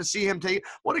 I don't want to see him take.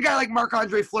 What a guy like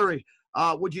Marc-Andre Fleury.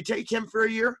 Would you take him for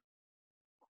a year?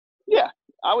 Yeah,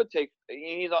 I would take.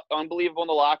 He's unbelievable in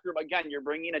the locker room. Again, you're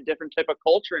bringing a different type of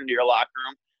culture into your locker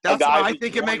room. That's a guy why I who's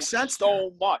think it won makes sense.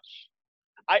 so much.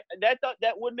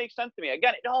 That would make sense to me.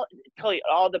 Again, it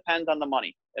all depends on the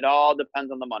money. It all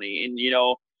depends on the money, and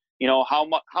how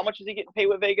much is he getting paid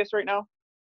with Vegas right now?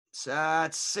 It's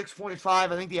 6.5. I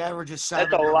think the average is 7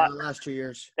 That's a lot. in the last 2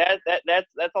 years. That's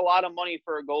a lot of money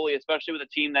for a goalie, especially with a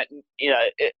team that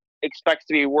it expects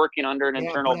to be working under an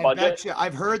internal but budget.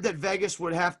 I've heard that Vegas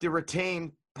would have to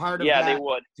retain part of Yeah, that they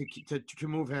would to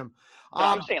move him.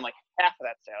 I'm saying like half of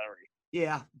that salary.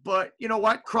 Yeah, but you know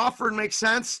what? Crawford makes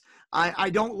sense. I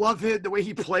don't love the way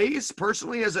he plays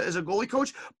personally as a goalie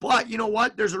coach, but you know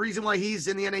what? There's a reason why he's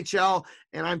in the NHL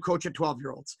and I'm coaching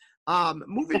 12-year-olds.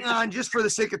 Moving on, just for the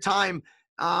sake of time,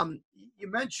 you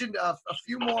mentioned a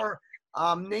few more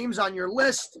names on your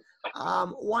list.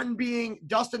 One being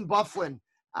Dustin Byfuglien.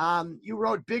 You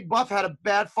wrote Big Buff had a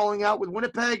bad falling out with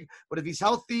Winnipeg, but if he's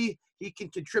healthy, he can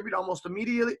contribute almost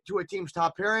immediately to a team's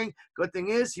top pairing. Good thing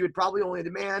is he would probably only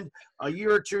demand a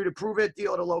year or two to prove it,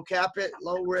 deal at a low cap hit,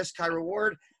 low risk, high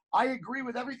reward. I agree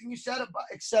with everything you said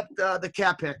except the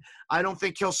cap hit. I don't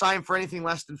think he'll sign for anything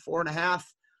less than 4.5.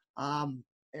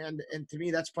 And to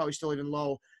me, that's probably still even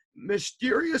low.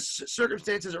 Mysterious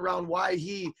circumstances around why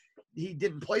he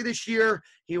didn't play this year.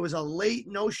 He was a late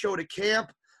no-show to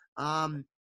camp.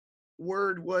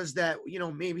 Word was that,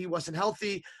 maybe he wasn't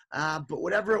healthy, but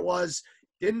whatever it was,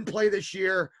 didn't play this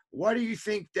year. What do you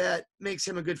think that makes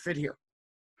him a good fit here?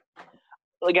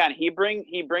 Again, he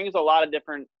brings a lot of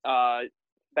different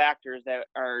factors that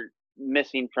are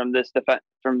missing from this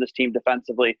team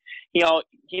defensively. He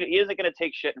isn't going to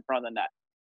take shit in front of the net.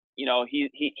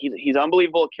 He's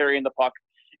unbelievable at carrying the puck.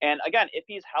 And again, if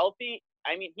he's healthy,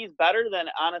 I mean, he's better than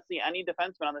honestly any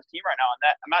defenseman on this team right now. And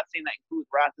that I'm not saying that includes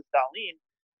Rasmus Dahlin,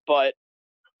 but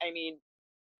I mean,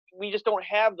 we just don't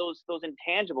have those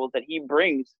intangibles that he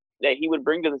would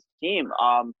bring to this team.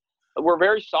 We're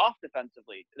very soft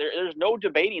defensively. There's no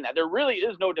debating that. There really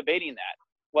is no debating that.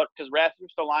 Because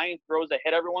Rasmus Dahlin throws a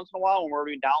hit every once in a while when we're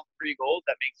down 3 goals,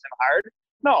 that makes him hard?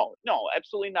 No,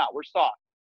 absolutely not. We're soft.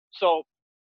 So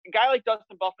a guy like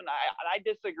Dustin Byfuglien, I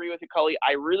disagree with you, Cully.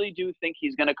 I really do think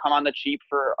he's going to come on the cheap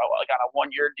for on a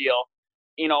 1-year deal.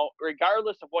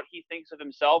 Regardless of what he thinks of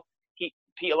himself,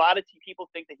 a lot of people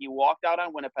think that he walked out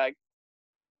on Winnipeg.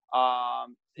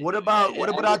 What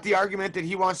about the argument that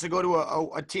he wants to go to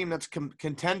a team that's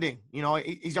contending?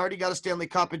 He's already got a Stanley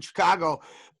Cup in Chicago,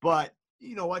 but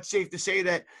what's safe to say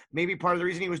that maybe part of the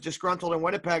reason he was disgruntled in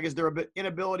Winnipeg is their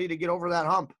inability to get over that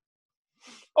hump.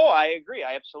 Oh, I agree.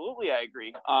 I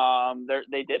agree.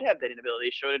 They did have that inability.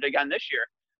 They showed it again this year.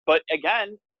 But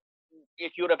again,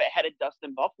 if you would have headed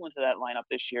Dustin Byfuglien into that lineup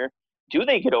this year, do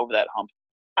they get over that hump?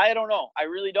 I don't know. I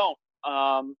really don't.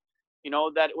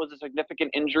 That it was a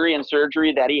significant injury and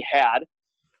surgery that he had,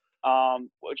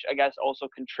 which I guess also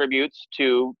contributes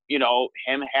to,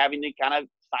 him having to kind of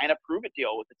sign a prove-it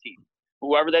deal with the team.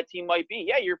 Whoever that team might be.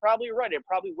 Yeah, you're probably right. It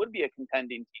probably would be a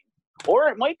contending team. Or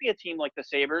it might be a team like the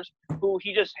Sabres who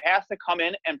he just has to come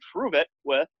in and prove it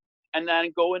with and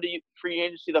then go into free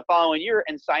agency the following year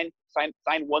and sign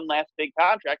one last big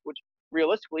contract, which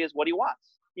realistically is what he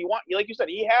wants. Like you said,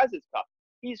 he has his cup.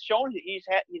 He's shown he's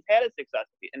had his success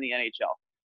in the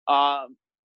NHL.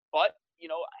 But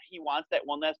he wants that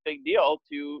one last big deal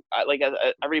to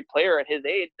every player at his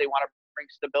age, they want to bring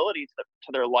stability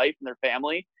to their life and their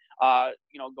family,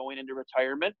 going into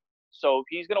retirement. So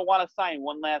he's going to want to sign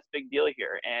one last big deal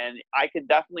here. And I could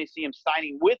definitely see him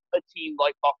signing with a team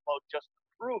like Buffalo just to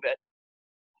prove it.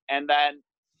 And then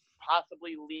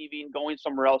possibly leaving, going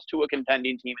somewhere else to a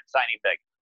contending team and signing big.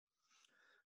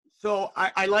 So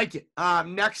I like it.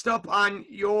 Next up on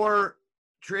your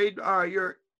trade,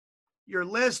 your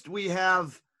list, we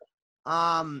have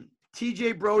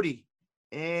TJ Brodie.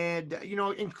 And,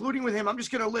 including with him, I'm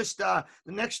just going to list the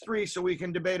next 3 so we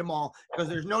can debate them all because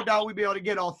there's no doubt we'd be able to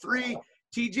get all 3.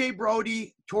 TJ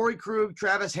Brodie, Torrey Krug,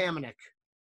 Travis Hamonic.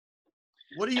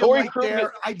 What do you like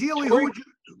there? Ideally, who would you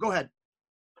 – go ahead.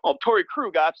 Well, Torrey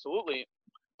Krug, absolutely.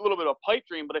 A little bit of a pipe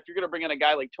dream, but if you're going to bring in a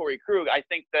guy like Torrey Krug, I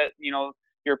think that,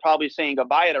 you're probably saying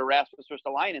goodbye to Rasmus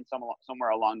Ristolainen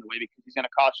somewhere along the way because he's going to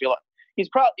cost you a lot. He's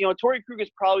probably, Torrey Krug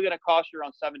is probably going to cost you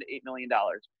around $7 to $8 million.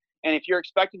 And if you're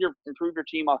expected to improve your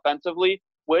team offensively,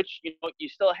 which, you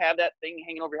still have that thing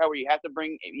hanging over your head where you have to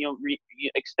bring,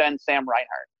 extend Sam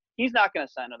Reinhart. he's not going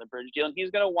to sign another bridge deal, and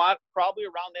he's going to want probably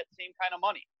around that same kind of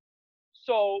money.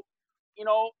 So, you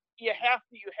have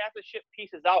to ship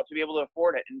pieces out to be able to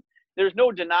afford it. And there's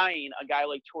no denying a guy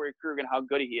like Torrey Krug and how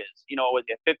good he is. Was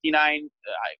it 59?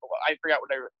 I forgot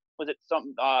was it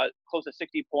something close to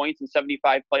 60 points in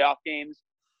 75 playoff games.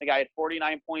 The guy had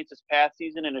 49 points this past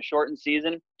season in a shortened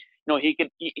season.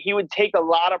 He would take a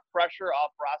lot of pressure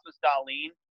off Rasmus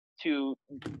Dahlin to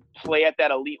play at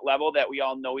that elite level that we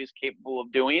all know he's capable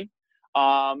of doing.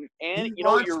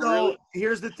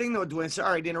 Here's the thing though, Dwayne,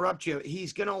 sorry to interrupt you.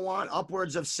 He's going to want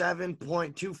upwards of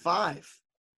 7.25.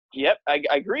 Yep, I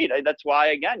agreed. That's why,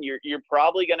 again, you're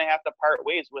probably going to have to part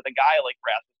ways with a guy like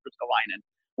Rasmus Ristolainen,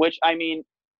 which, I mean,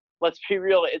 let's be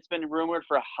real. It's been rumored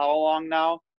for how long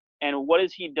now? And what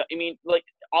has he done? I mean, like,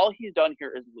 all he's done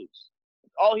here is lose.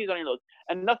 All he's done here is lose.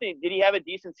 And nothing – did he have a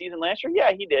decent season last year?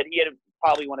 Yeah, he did. He had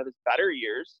probably one of his better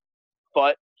years.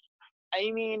 But,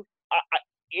 I mean,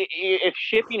 if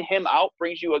shipping him out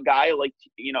brings you a guy like,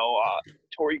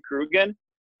 Torrey Krug,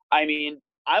 I mean,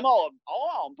 I'm all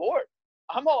on board.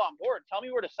 I'm all on board. Tell me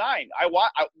where to sign. I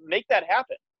make that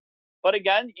happen. But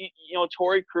again,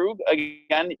 Torrey Krug,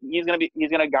 again, he's gonna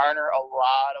garner a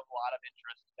lot of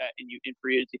interest in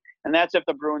free agency, and that's if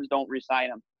the Bruins don't re-sign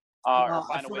him.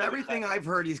 From everything I've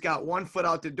heard, he's got one foot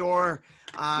out the door.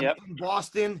 In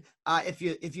Boston, if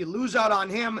you lose out on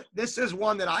him, this is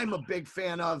one that I'm a big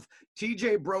fan of.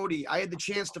 TJ Brody. I had the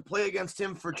chance to play against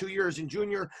him for 2 years in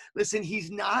junior. Listen,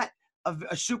 he's not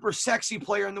a super sexy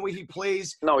player in the way he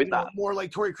plays. No, he's not. More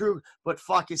like Torrey Krug, but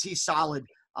fuck, is he solid.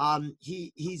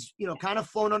 He's kind of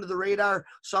flown under the radar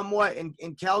somewhat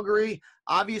in Calgary.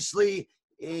 Obviously,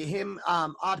 him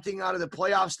opting out of the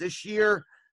playoffs this year,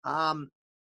 doesn't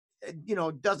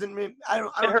mean I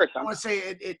don't want to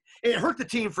say it hurt the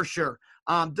team for sure.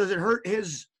 Does it hurt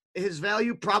his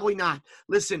value? Probably not.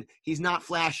 Listen, he's not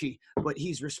flashy, but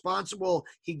he's responsible.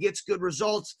 He gets good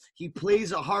results. He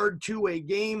plays a hard two-way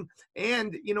game,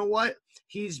 and you know what?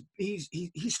 He's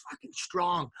fucking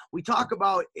strong. We talk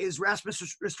about, is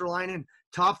Rasmus Ristolainen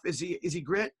tough? Is he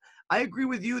grit? I agree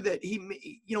with you that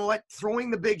throwing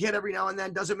the big hit every now and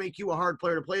then doesn't make you a hard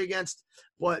player to play against.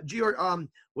 But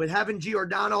with having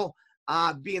Giordano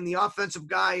being the offensive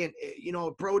guy, and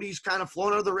Brody's kind of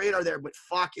flown under the radar there, but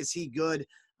fuck, is he good?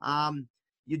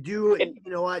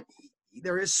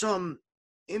 There is some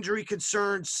injury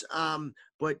concerns,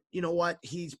 but you know what?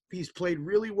 He's played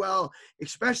really well.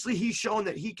 Especially, he's shown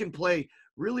that he can play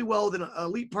really well with an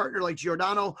elite partner like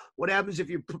Giordano. What happens if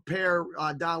you prepare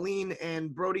Dahlin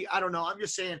and Brody? I don't know. I'm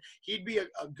just saying he'd be a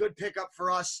good pickup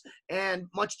for us and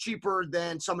much cheaper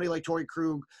than somebody like Torrey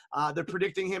Krug. They're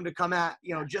predicting him to come at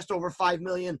just over $5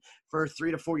 million for 3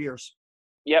 to 4 years.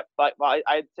 Yep, but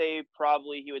I'd say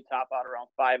probably he would top out around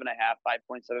 5.5,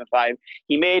 5.75.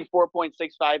 He made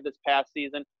 4.65 this past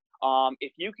season.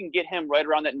 If you can get him right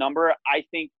around that number, I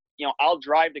think I'll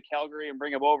drive to Calgary and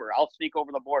bring him over. I'll sneak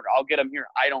over the border. I'll get him here.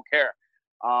 I don't care.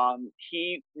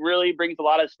 He really brings a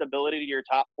lot of stability to your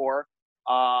top four.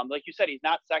 Like you said, he's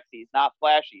not sexy. He's not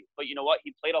flashy. But you know what?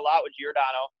 He played a lot with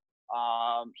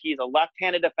Giordano. He's a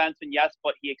left-handed defenseman, yes,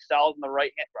 but he excels on the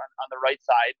right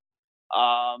side.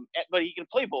 But he can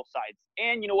play both sides.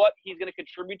 And you know what? He's going to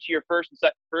contribute to your first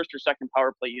or second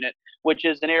power play unit, which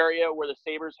is an area where the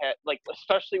Sabres had,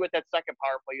 especially with that second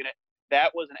power play unit,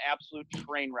 that was an absolute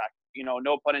train wreck.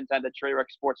 No pun intended, train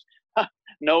wreck sports.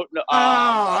 No.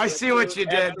 I see what you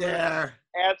did there.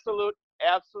 Absolute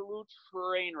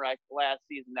train wreck last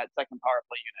season, that second power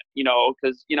play unit,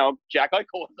 because, Jack Eichel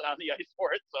wasn't on the ice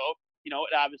for it. So, it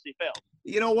obviously failed.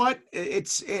 You know what?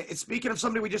 It's speaking of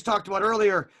somebody we just talked about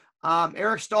earlier,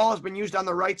 Eric Stahl has been used on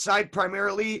the right side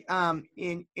primarily.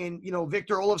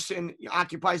 Victor Olofsson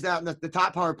occupies that in the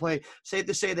top power play. Safe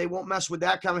to say they won't mess with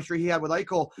that chemistry he had with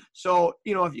Eichel. So,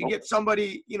 if you get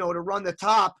somebody, to run the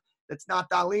top that's not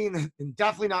Dahlin and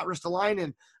definitely not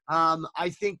Ristolainen, I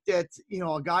think that,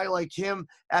 a guy like him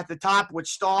at the top with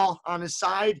Stahl on his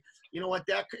side,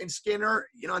 and Skinner,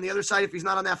 on the other side, if he's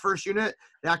not on that first unit,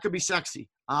 that could be sexy.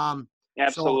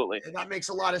 Absolutely. So that makes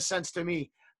a lot of sense to me.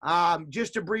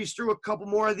 Just to breeze through a couple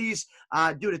more of these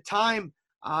due to time.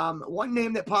 One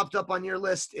name that popped up on your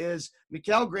list is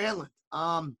Mikael Granlund.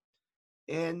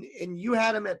 And you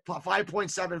had him at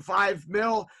 5.75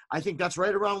 mil. I think that's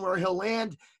right around where he'll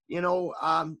land,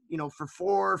 for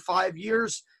 4 or 5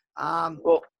 years.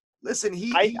 Listen,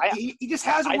 he just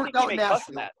hasn't worked out in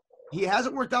Nashville. He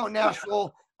hasn't worked out in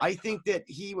Nashville. I think that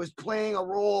he was playing a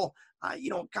role,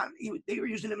 they were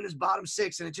using him in his bottom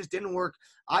six, and it just didn't work.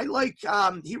 I like,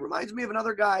 he reminds me of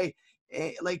another guy,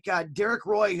 Derek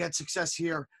Roy had success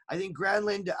here. I think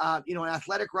Granlund, an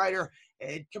athletic writer,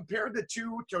 And compared the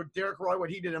two to Derek Roy, what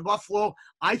he did in Buffalo,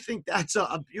 I think that's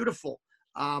a beautiful.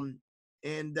 I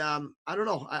don't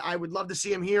know. I would love to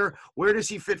see him here. Where does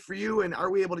he fit for you, and are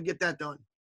we able to get that done?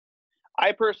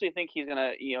 I personally think he's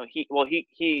gonna,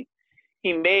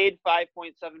 he made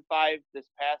 5.75 this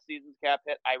past season's cap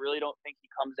hit. I really don't think he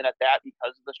comes in at that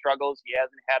because of the struggles. He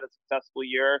hasn't had a successful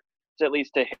year, to at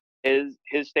least to his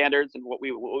standards and what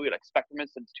we would expect from him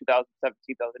since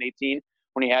 2017, 2018,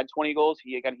 when he had 20 goals.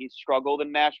 He struggled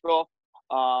in Nashville.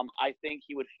 I think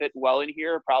he would fit well in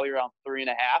here, probably around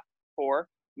 3.5, 4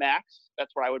 max.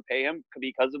 That's where I would pay him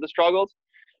because of the struggles.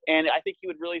 And I think he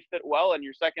would really fit well in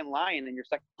your second line and your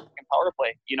second power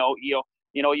play.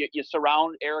 You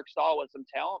surround Eric Staal with some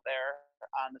talent there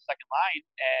on the second line,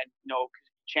 and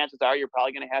chances are you're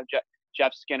probably going to have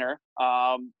Jeff Skinner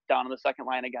down on the second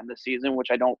line again this season, which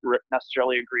I don't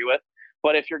necessarily agree with.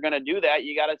 But if you're going to do that,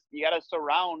 you got to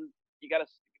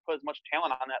put as much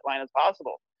talent on that line as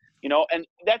possible. And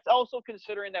that's also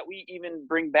considering that we even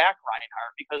bring back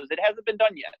Reinhart, because it hasn't been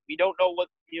done yet. We don't know what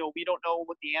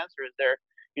the answer is there,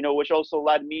 which also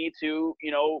led me to,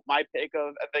 my pick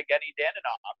of Evgeny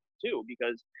Dadonov too,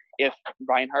 because if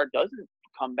Reinhart doesn't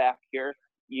come back here,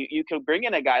 you could bring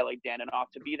in a guy like Dadonov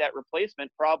to be that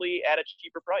replacement, probably at a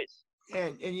cheaper price.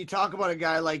 And you talk about a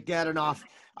guy like Dadonov,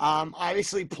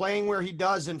 obviously playing where he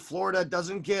does in Florida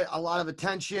doesn't get a lot of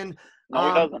attention. No,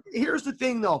 he doesn't. Here's the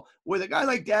thing, though, with a guy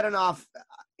like Dadonov.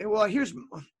 Well, here's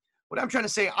what I'm trying to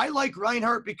say. I like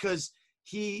Reinhart because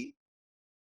he's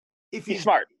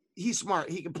smart. He's smart.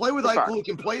 He can play with Eichel. He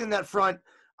can play in that front.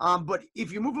 But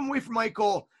if you move him away from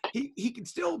Eichel, he can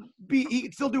still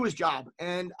do his job.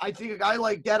 And I think a guy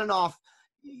like Dadonov,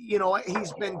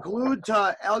 he's been glued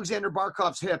to Alexander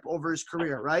Barkov's hip over his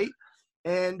career, right?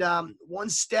 And one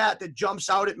stat that jumps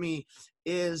out at me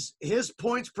is his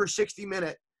points per 60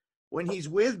 minute when he's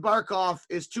with Barkov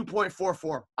is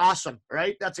 2.44. Awesome,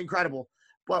 right? That's incredible.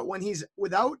 But when he's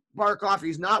without Barkov,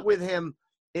 he's not with him,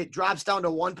 it drops down to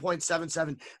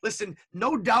 1.77. Listen,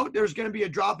 no doubt there's going to be a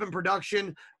drop in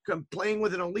production from playing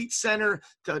with an elite center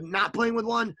to not playing with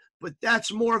one, but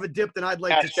that's more of a dip than I'd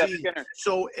like to see. Skinner.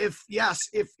 So if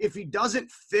he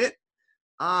doesn't fit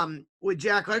with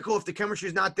Jack Eichel, if the chemistry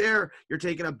is not there, you're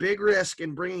taking a big risk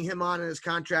in bringing him on in his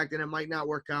contract, and it might not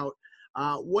work out.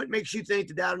 What makes you think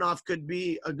that Dadonov could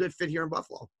be a good fit here in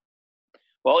Buffalo?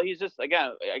 Well, he's just,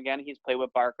 again, he's played with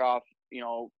Barkov,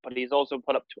 but he's also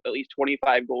put up at least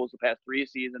 25 goals the past 3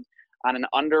 seasons on an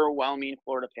underwhelming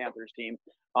Florida Panthers team.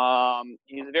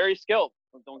 He's very skilled,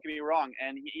 don't get me wrong.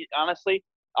 And he honestly,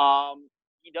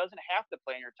 he doesn't have to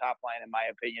play in your top line, in my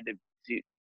opinion,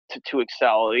 to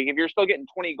excel. Like, if you're still getting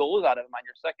 20 goals out of him on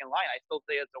your second line, I still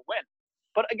say it's a win.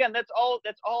 But again, that's all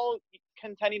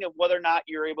contending of whether or not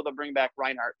you're able to bring back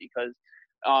Reinhart, because,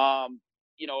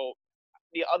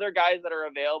 the other guys that are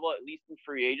available, at least in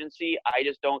free agency, I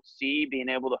just don't see being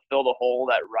able to fill the hole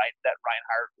that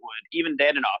Reinhart would. Even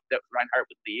Dadonov, that Reinhart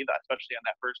would leave, especially on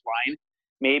that first line.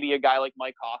 Maybe a guy like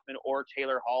Mike Hoffman or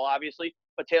Taylor Hall, obviously,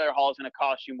 but Taylor Hall is going to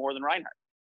cost you more than Reinhart.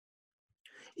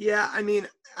 Yeah, I mean,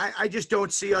 I just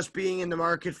don't see us being in the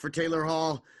market for Taylor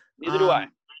Hall. Neither do I.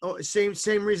 Oh,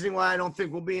 same reason why I don't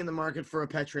think we'll be in the market for a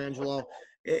Pietrangelo.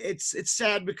 It's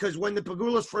sad because when the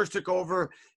Pegulas first took over,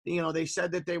 they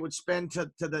said that they would spend to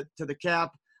the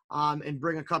cap and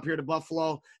bring a cup here to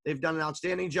Buffalo. They've done an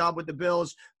outstanding job with the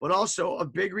Bills, but also a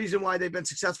big reason why they've been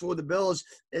successful with the Bills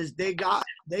is they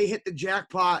hit the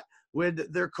jackpot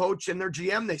with their coach and their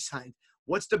GM they signed.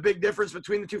 What's the big difference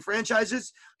between the two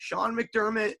franchises? Sean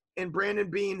McDermott and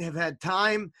Brandon Beane have had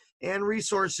time and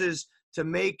resources to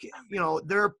make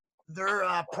their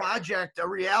project a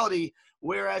reality,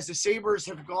 whereas the Sabres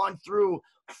have gone through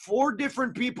 4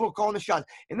 different people calling the shots.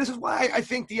 And this is why I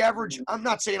think the average – I'm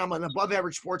not saying I'm an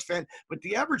above-average sports fan, but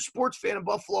the average sports fan in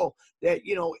Buffalo that,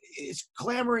 is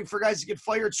clamoring for guys to get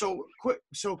fired so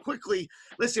quickly,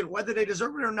 listen, whether they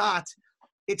deserve it or not,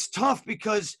 it's tough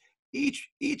because each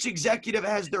executive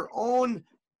has their own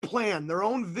plan, their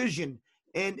own vision,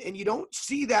 and you don't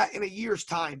see that in a year's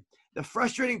time. The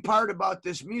frustrating part about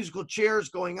this musical chairs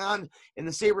going on in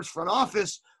the Sabres front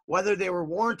office, whether they were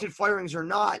warranted firings or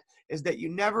not, is that you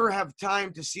never have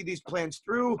time to see these plans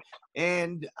through.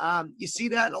 And you see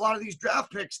that in a lot of these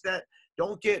draft picks that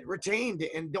don't get retained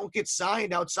and don't get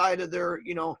signed outside of their,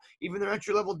 even their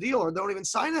entry-level deal, or don't even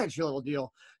sign an entry-level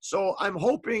deal. So I'm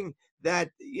hoping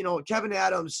that, Kevyn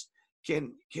Adams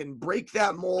can break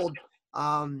that mold.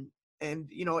 And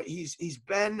he's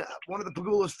been one of the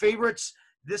Pegulas' favorites.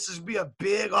 This is be a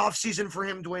big offseason for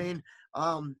him, Dwayne.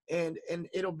 And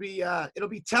it'll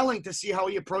be telling to see how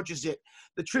he approaches it.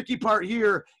 The tricky part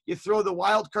here, you throw the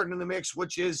wild card in the mix,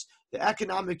 which is the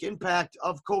economic impact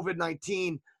of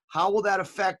COVID-19. How will that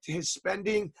affect his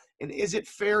spending? And is it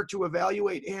fair to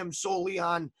evaluate him solely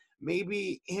on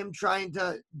maybe him trying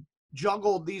to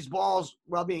juggle these balls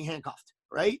while being handcuffed,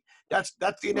 right? That's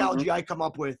the analogy I come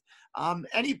up with.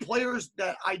 Any players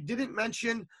that I didn't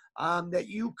mention that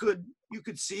you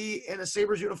could see in a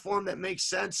Sabres uniform that makes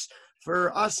sense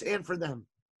for us and for them?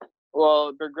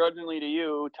 Well, begrudgingly to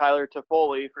you, Tyler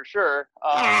Toffoli for sure.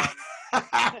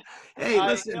 Hey,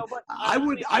 listen, I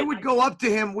would go up to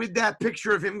him with that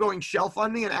picture of him going shell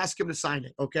funding and ask him to sign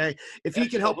it. Okay, if he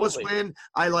can help us win,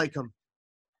 I like him.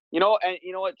 You know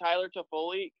what, Tyler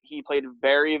Toffoli, he played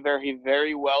very, very,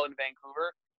 very well in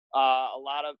Vancouver. A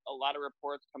lot of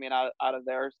reports coming out of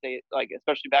their state, like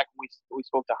especially back when we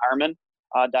spoke to Harman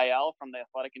Dial from the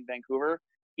Athletic in Vancouver.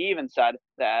 He even said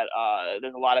that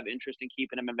there's a lot of interest in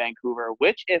keeping him in Vancouver,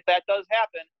 which if that does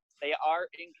happen, they are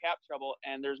in cap trouble.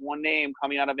 And there's one name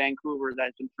coming out of Vancouver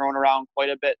that's been thrown around quite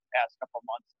a bit the past couple of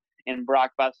months in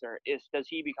Brock Boeser. Does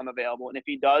he become available? And if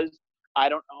he does, I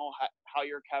don't know how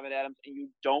you're Kevin Adams and you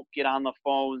don't get on the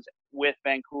phones with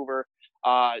Vancouver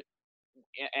and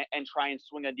try and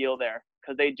swing a deal there,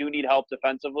 because they do need help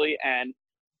defensively. And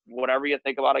whatever you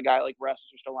think about a guy like Rasmus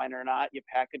Ristolainen or not, you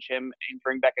package him and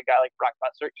bring back a guy like Brock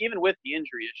Boeser, even with the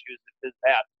injury issues that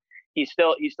bad. He's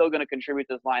still going to contribute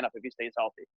to this lineup if he stays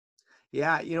healthy.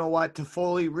 Yeah, you know what?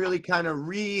 Toffoli really kind of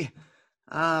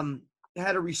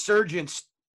had a resurgence,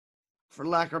 for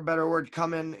lack of a better word,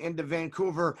 coming into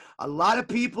Vancouver. A lot of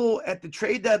people at the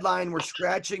trade deadline were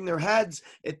scratching their heads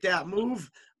at that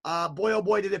move. Boy, oh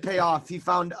boy, did it pay off. He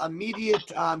found immediate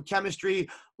chemistry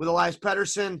with Elias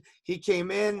Pettersson. He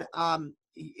came in.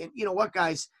 You know what,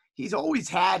 guys? He's always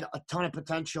had a ton of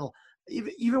potential.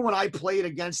 Even when I played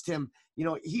against him, you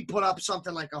know, he put up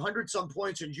something like 100-some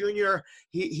points in junior.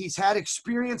 He's had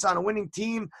experience on a winning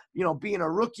team, you know, being a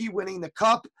rookie, winning the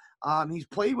cup. He's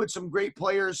played with some great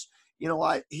players. You know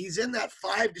what? He's in that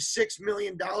 $5 to $6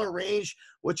 million range,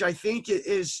 which I think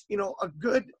is, you know, a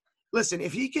good – listen,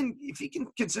 if he can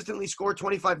consistently score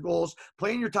 25 goals,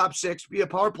 play in your top six, be a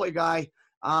power play guy,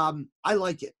 I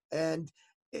like it.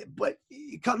 But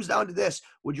it comes down to this.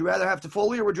 Would you rather have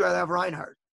Toffoli or would you rather have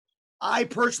Reinhart? I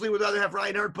personally would rather have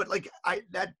Reinhart, but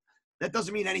that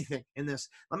doesn't mean anything in this.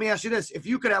 Let me ask you this. If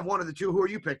you could have one of the two, who are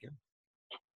you picking?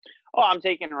 Oh, I'm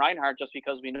taking Reinhart just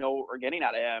because we know what we're getting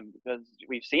out of him, because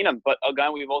we've seen him. But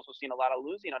again, we've also seen a lot of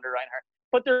losing under Reinhart.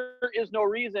 But there is no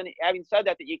reason, having said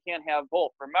that you can't have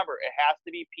both. Remember, it has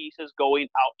to be pieces going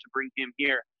out to bring him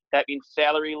here. That means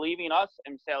salary leaving us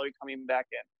and salary coming back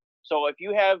in. So if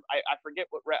you have, I forget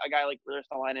what a guy like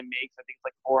Ristolainen makes. I think it's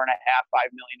like $4.5,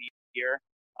 $5 million a year.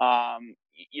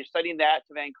 You're sending that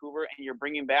to Vancouver and you're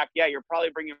bringing back, you're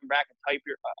probably bringing back a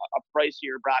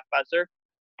pricier Brock Boeser.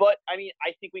 But, I mean,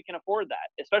 I think we can afford that,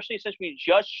 especially since we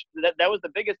just – that was the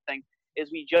biggest thing,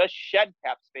 is we just shed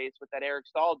cap space with that Eric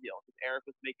Staal deal. Because Eric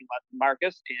was making less than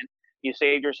Marcus, and you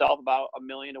saved yourself about $1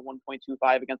 million to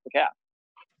 $1.25 against the cap.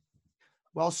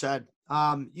 Well said.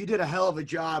 You did a hell of a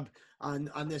job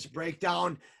on this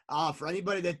breakdown. For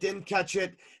anybody that didn't catch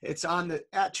it, it's on the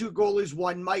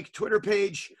 @2goalies1 Mike Twitter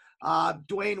page.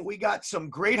 Dwayne, we got some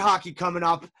great hockey coming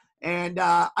up, and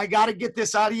I got to get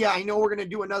this out of you. I know we're going to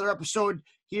do another episode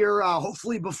here,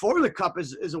 hopefully before the cup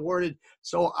is awarded.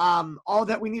 So all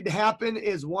that we need to happen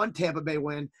is one Tampa Bay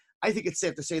win. I think it's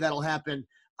safe to say that'll happen.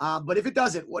 But if it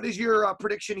doesn't, what is your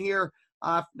prediction here,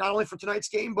 not only for tonight's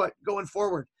game, but going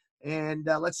forward? And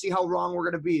let's see how wrong we're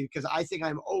going to be, because I think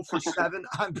I'm 0 for 7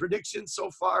 on predictions so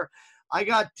far. I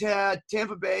got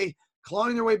Tampa Bay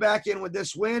clawing their way back in with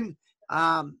this win,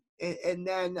 and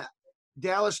then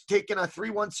Dallas taking a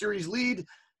 3-1 series lead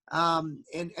and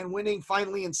winning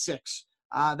finally in 6.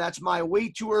 That's my way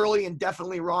too early and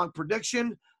definitely wrong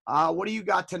prediction. What do you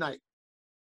got tonight?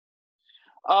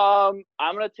 I'm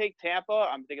going to take Tampa.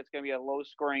 I think it's going to be a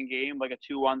low-scoring game, like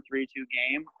a 2-1, 3-2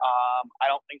 game. I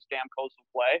don't think Stamkos will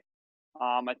play.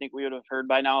 I think we would have heard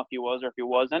by now if he was or if he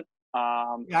wasn't.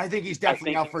 I think he's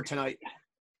definitely out for tonight.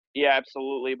 Yeah,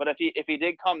 absolutely. But if he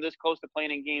did come this close to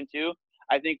playing in game 2,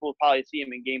 I think we'll probably see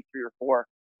him in game 3 or 4.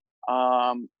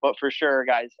 But for sure,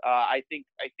 guys, I think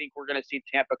we're going to see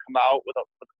Tampa come out with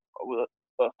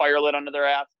a fire lit under their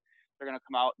ass. They're going to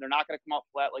come out. They're not going to come out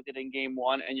flat like they did in game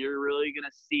 1, and you're really going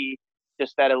to see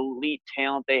just that elite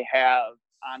talent they have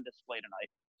on display tonight.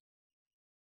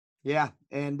 Yeah,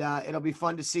 and it'll be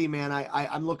fun to see, man.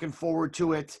 I'm looking forward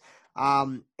to it.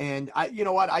 And you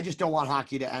know what? I just don't want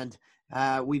hockey to end.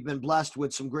 We've been blessed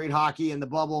with some great hockey in the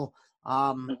bubble,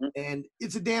 and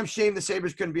it's a damn shame the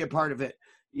Sabres couldn't be a part of it.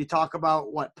 You talk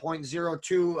about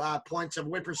 0.02 points of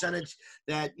win percentage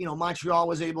that, Montreal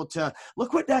was able to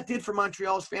look what that did for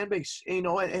Montreal's fan base,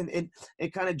 and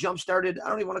it kind of jump started. I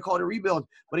don't even want to call it a rebuild,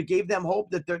 but it gave them hope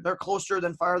that they're closer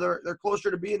than farther. They're closer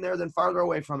to being there than farther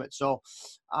away from it. So,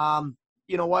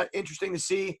 you know what? Interesting to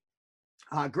see.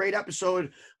 Great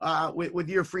episode with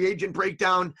your free agent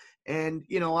breakdown. And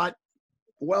you know what?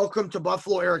 Welcome to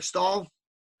Buffalo, Eric Staal.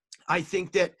 I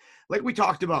think that, like we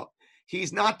talked about,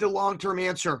 he's not the long-term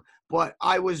answer, but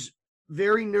I was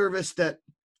very nervous that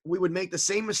we would make the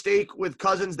same mistake with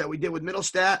Cousins that we did with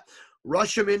Middlestat,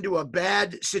 rush him into a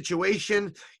bad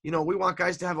situation. We want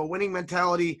guys to have a winning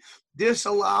mentality. This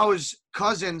allows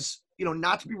Cousins,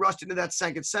 not to be rushed into that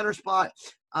second center spot.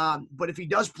 But if he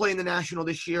does play in the National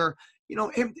this year,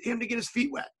 him to get his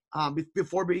feet wet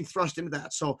before being thrust into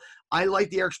that. So I like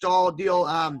the Eric Staal deal.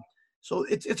 So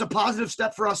it's a positive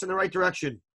step for us in the right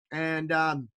direction. And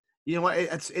you know what?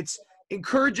 It's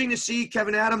encouraging to see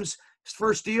Kevyn Adams'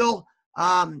 first deal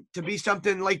to be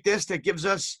something like this that gives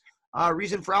us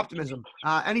reason for optimism.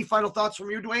 Any final thoughts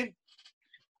from you, Dwayne?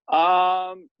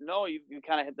 No, you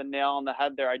kind of hit the nail on the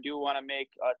head there. I do want to make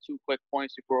 2 quick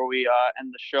points before we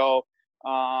end the show.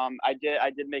 I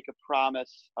did make a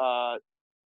promise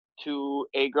to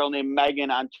a girl named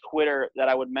Megan on Twitter that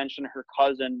I would mention her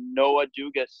cousin Noah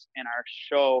Dugas in our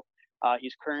show.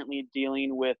 He's currently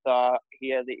dealing with he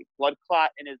has a blood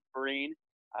clot in his brain.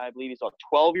 I believe he's about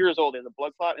 12 years old. He has a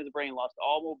blood clot in his brain, lost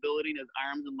all mobility in his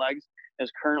arms and legs,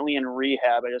 is currently in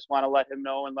rehab. I just want to let him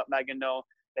know and let Megan know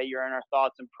that you're in our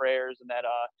thoughts and prayers, and that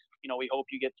we hope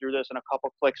you get through this. In a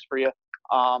couple clicks for you,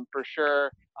 for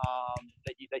sure.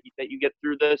 That you get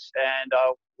through this, and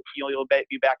you'll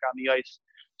be back on the ice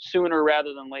sooner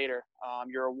rather than later.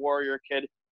 You're a warrior, kid,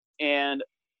 and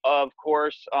of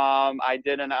course, I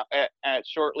did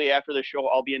shortly after the show,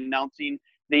 I'll be announcing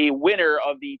the winner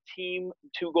of the Team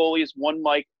 2 Goalies 1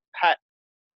 Mike Pet.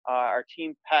 Our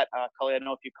team pet, Cully, I don't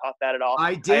know if you caught that at all.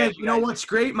 I did. You know what's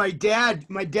great? My dad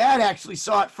actually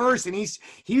saw it first, and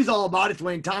he's all about it,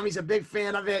 Dwayne. Tommy's a big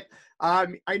fan of it.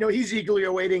 I know he's eagerly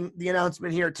awaiting the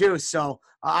announcement here too, so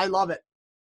I love it.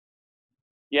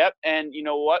 Yep, and you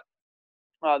know what?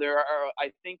 I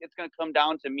think it's going to come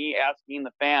down to me asking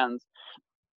the fans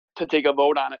to take a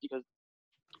vote on it, because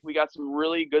we got some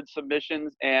really good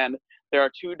submissions, and there are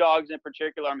 2 dogs in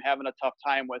particular I'm having a tough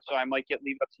time with, so I might leave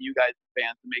it up to you guys,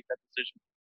 fans, to make that decision.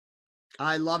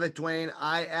 I love it, Dwayne.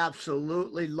 I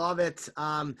absolutely love it.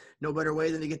 No better way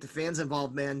than to get the fans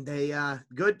involved, man. They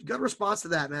good response to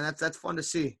that, man. That's fun to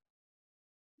see.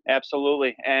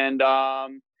 Absolutely, and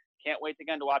can't wait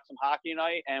again to watch some hockey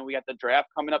tonight. And we got the draft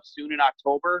coming up soon in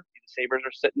October. The Sabres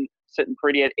are sitting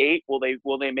pretty at 8. Will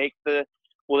they make the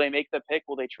pick?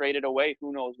 Will they trade it away?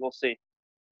 Who knows? We'll see.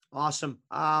 Awesome.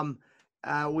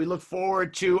 We look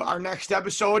forward to our next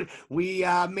episode. We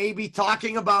may be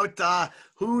talking about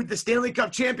who the Stanley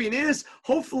Cup champion is.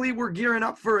 Hopefully we're gearing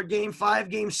up for a Game 5,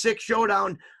 Game 6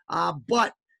 showdown.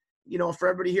 But, for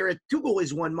everybody here at 2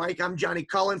 Goalies 1 Mike, I'm Johnny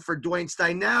Cullen for Dwayne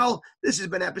Steinau. This has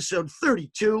been episode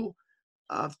 32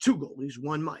 of 2 Goalies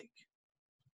 1 Mike.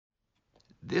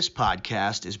 This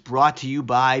podcast is brought to you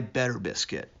by Better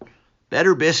Biscuit.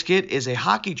 Better Biscuit is a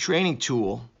hockey training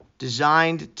tool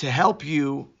designed to help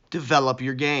you develop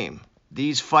your game.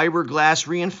 These fiberglass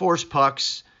reinforced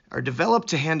pucks are developed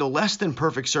to handle less than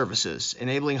perfect surfaces,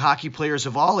 enabling hockey players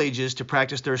of all ages to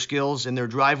practice their skills in their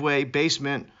driveway,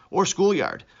 basement, or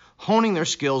schoolyard, honing their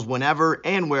skills whenever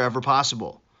and wherever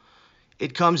possible.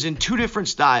 It comes in 2 different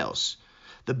styles.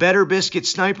 The Better Biscuit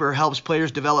Sniper helps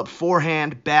players develop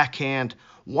forehand, backhand,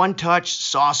 one-touch,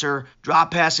 saucer,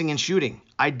 drop passing, and shooting,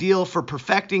 ideal for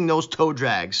perfecting those toe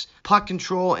drags, puck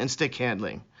control, and stick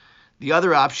handling. The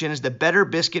other option is the Better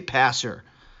Biscuit Passer.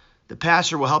 The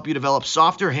Passer will help you develop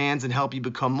softer hands and help you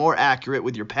become more accurate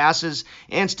with your passes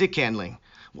and stick handling.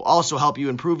 It will also help you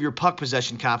improve your puck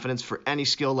possession confidence for any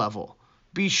skill level.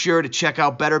 Be sure to check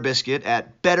out Better Biscuit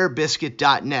at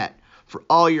betterbiscuit.net for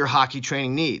all your hockey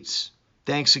training needs.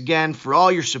 Thanks again for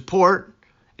all your support,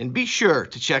 and be sure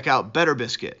to check out Better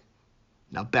Biscuit.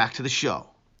 Now back to the show.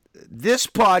 This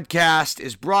podcast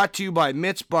is brought to you by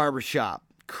Mitt's Barbershop,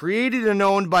 created and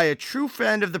owned by a true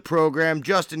friend of the program,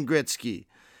 Justin Gritsky.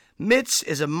 Mitt's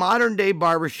is a modern-day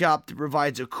barbershop that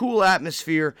provides a cool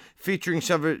atmosphere featuring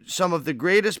some of the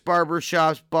greatest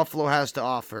barbershops Buffalo has to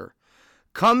offer.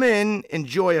 Come in,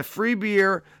 enjoy a free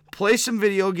beer, play some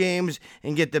video games,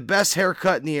 and get the best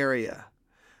haircut in the area.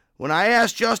 When I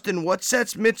asked Justin what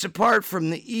sets Mitt's apart from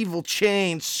the evil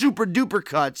chain, super-duper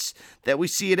cuts that we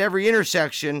see at every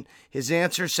intersection, his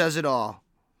answer says it all.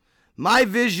 My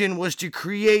vision was to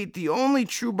create the only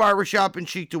true barbershop in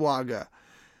Cheektowaga.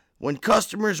 When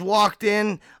customers walked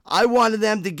in, I wanted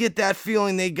them to get that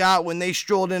feeling they got when they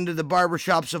strolled into the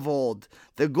barbershops of old.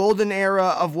 The golden era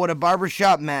of what a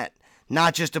barbershop meant,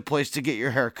 not just a place to get your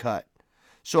hair cut.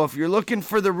 So if you're looking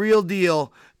for the real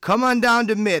deal, come on down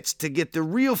to Mitt's to get the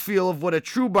real feel of what a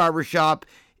true barbershop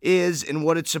is and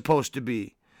what it's supposed to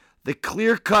be. The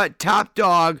clear-cut top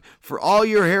dog for all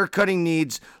your hair cutting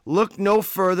needs. Look no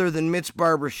further than Mitt's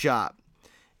Barbershop.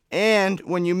 And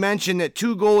when you mention that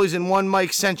 2 goalies and 1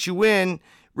 mic sent you in,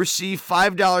 receive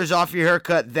 $5 off your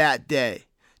haircut that day.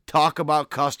 Talk about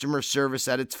customer service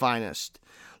at its finest.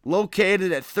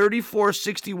 Located at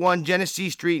 3461 Genesee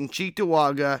Street in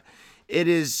Cheektowaga, it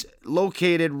is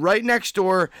located right next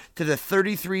door to the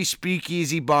 33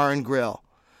 Speakeasy Bar and Grill.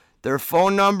 Their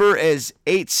phone number is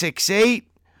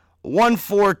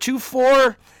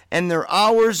 868-1424, and their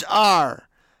hours are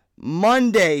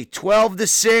Monday, 12 to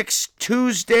 6,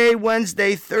 Tuesday,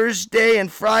 Wednesday, Thursday,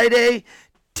 and Friday,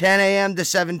 10 a.m. to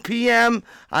 7 p.m.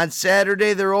 On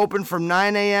Saturday, they're open from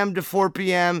 9 a.m. to 4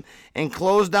 p.m. and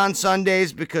closed on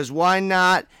Sundays because why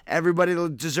not? Everybody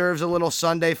deserves a little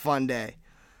Sunday fun day.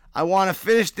 I want to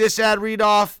finish this ad read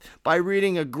off by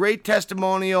reading a great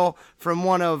testimonial from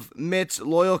one of Mitt's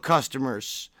loyal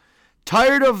customers.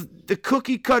 Tired of the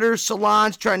cookie cutter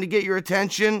salons trying to get your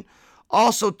attention?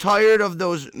 Also tired of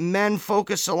those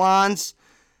men-focused salons?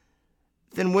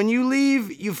 Then when you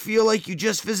leave, you feel like you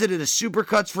just visited a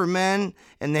Supercuts for men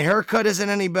and the haircut isn't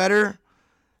any better?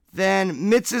 Then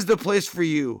Mitt's is the place for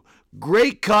you.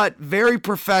 Great cut, very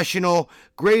professional,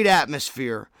 great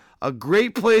atmosphere. A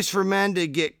great place for men to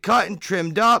get cut and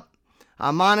trimmed up.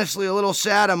 I'm honestly a little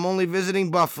sad I'm only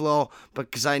visiting Buffalo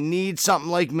because I need something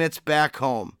like Mitt's back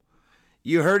home.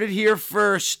 You heard it here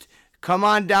first. Come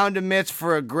on down to Mitt's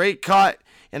for a great cut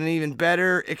and an even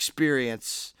better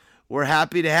experience. We're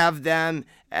happy to have them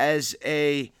as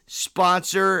a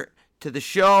sponsor to the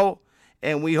show,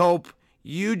 and we hope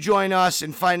you join us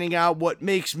in finding out what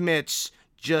makes Mitt's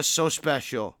just so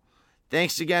special.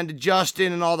 Thanks again to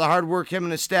Justin and all the hard work him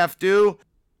and his staff do.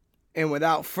 And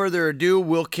without further ado,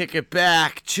 we'll kick it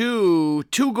back to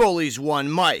 2 goalies,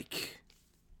 1 mic.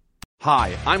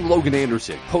 Hi, I'm Logan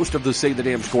Anderson, host of the Say the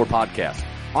Damn Score podcast.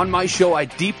 On my show, I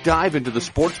deep dive into the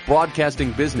sports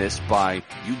broadcasting business by,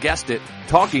 you guessed it,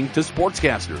 talking to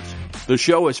sportscasters. The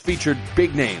show has featured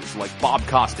big names like Bob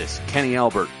Costas, Kenny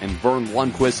Albert, and Vern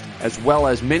Lundquist, as well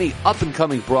as many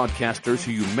up-and-coming broadcasters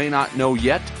who you may not know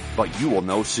yet, but you will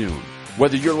know soon.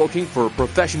 Whether you're looking for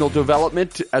professional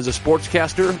development as a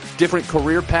sportscaster, different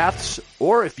career paths,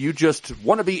 or if you just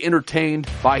want to be entertained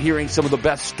by hearing some of the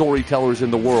best storytellers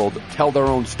in the world tell their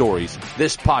own stories,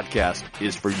 this podcast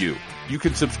is for you. You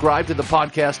can subscribe to the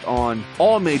podcast on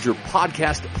all major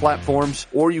podcast platforms,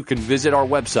 or you can visit our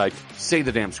website,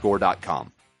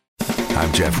 saythedamnscore.com.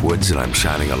 I'm Jeff Woods, and I'm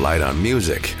shining a light on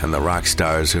music and the rock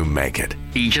stars who make it.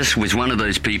 He just was one of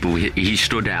those people, he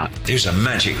stood out. He was a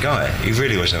magic guy. He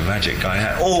really was a magic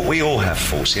guy. We all have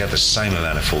faults. He had the same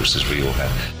amount of faults as we all had.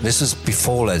 This was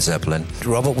before Led Zeppelin.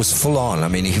 Robert was full on. I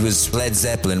mean, he was Led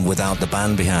Zeppelin without the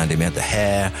band behind him. He had the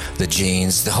hair, the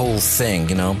jeans, the whole thing,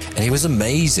 you know. And he was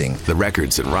amazing. The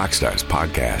Records and Rockstars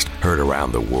podcast, heard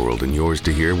around the world and yours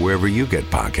to hear wherever you get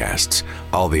podcasts.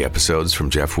 All the episodes from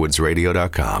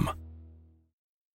JeffWoodsRadio.com.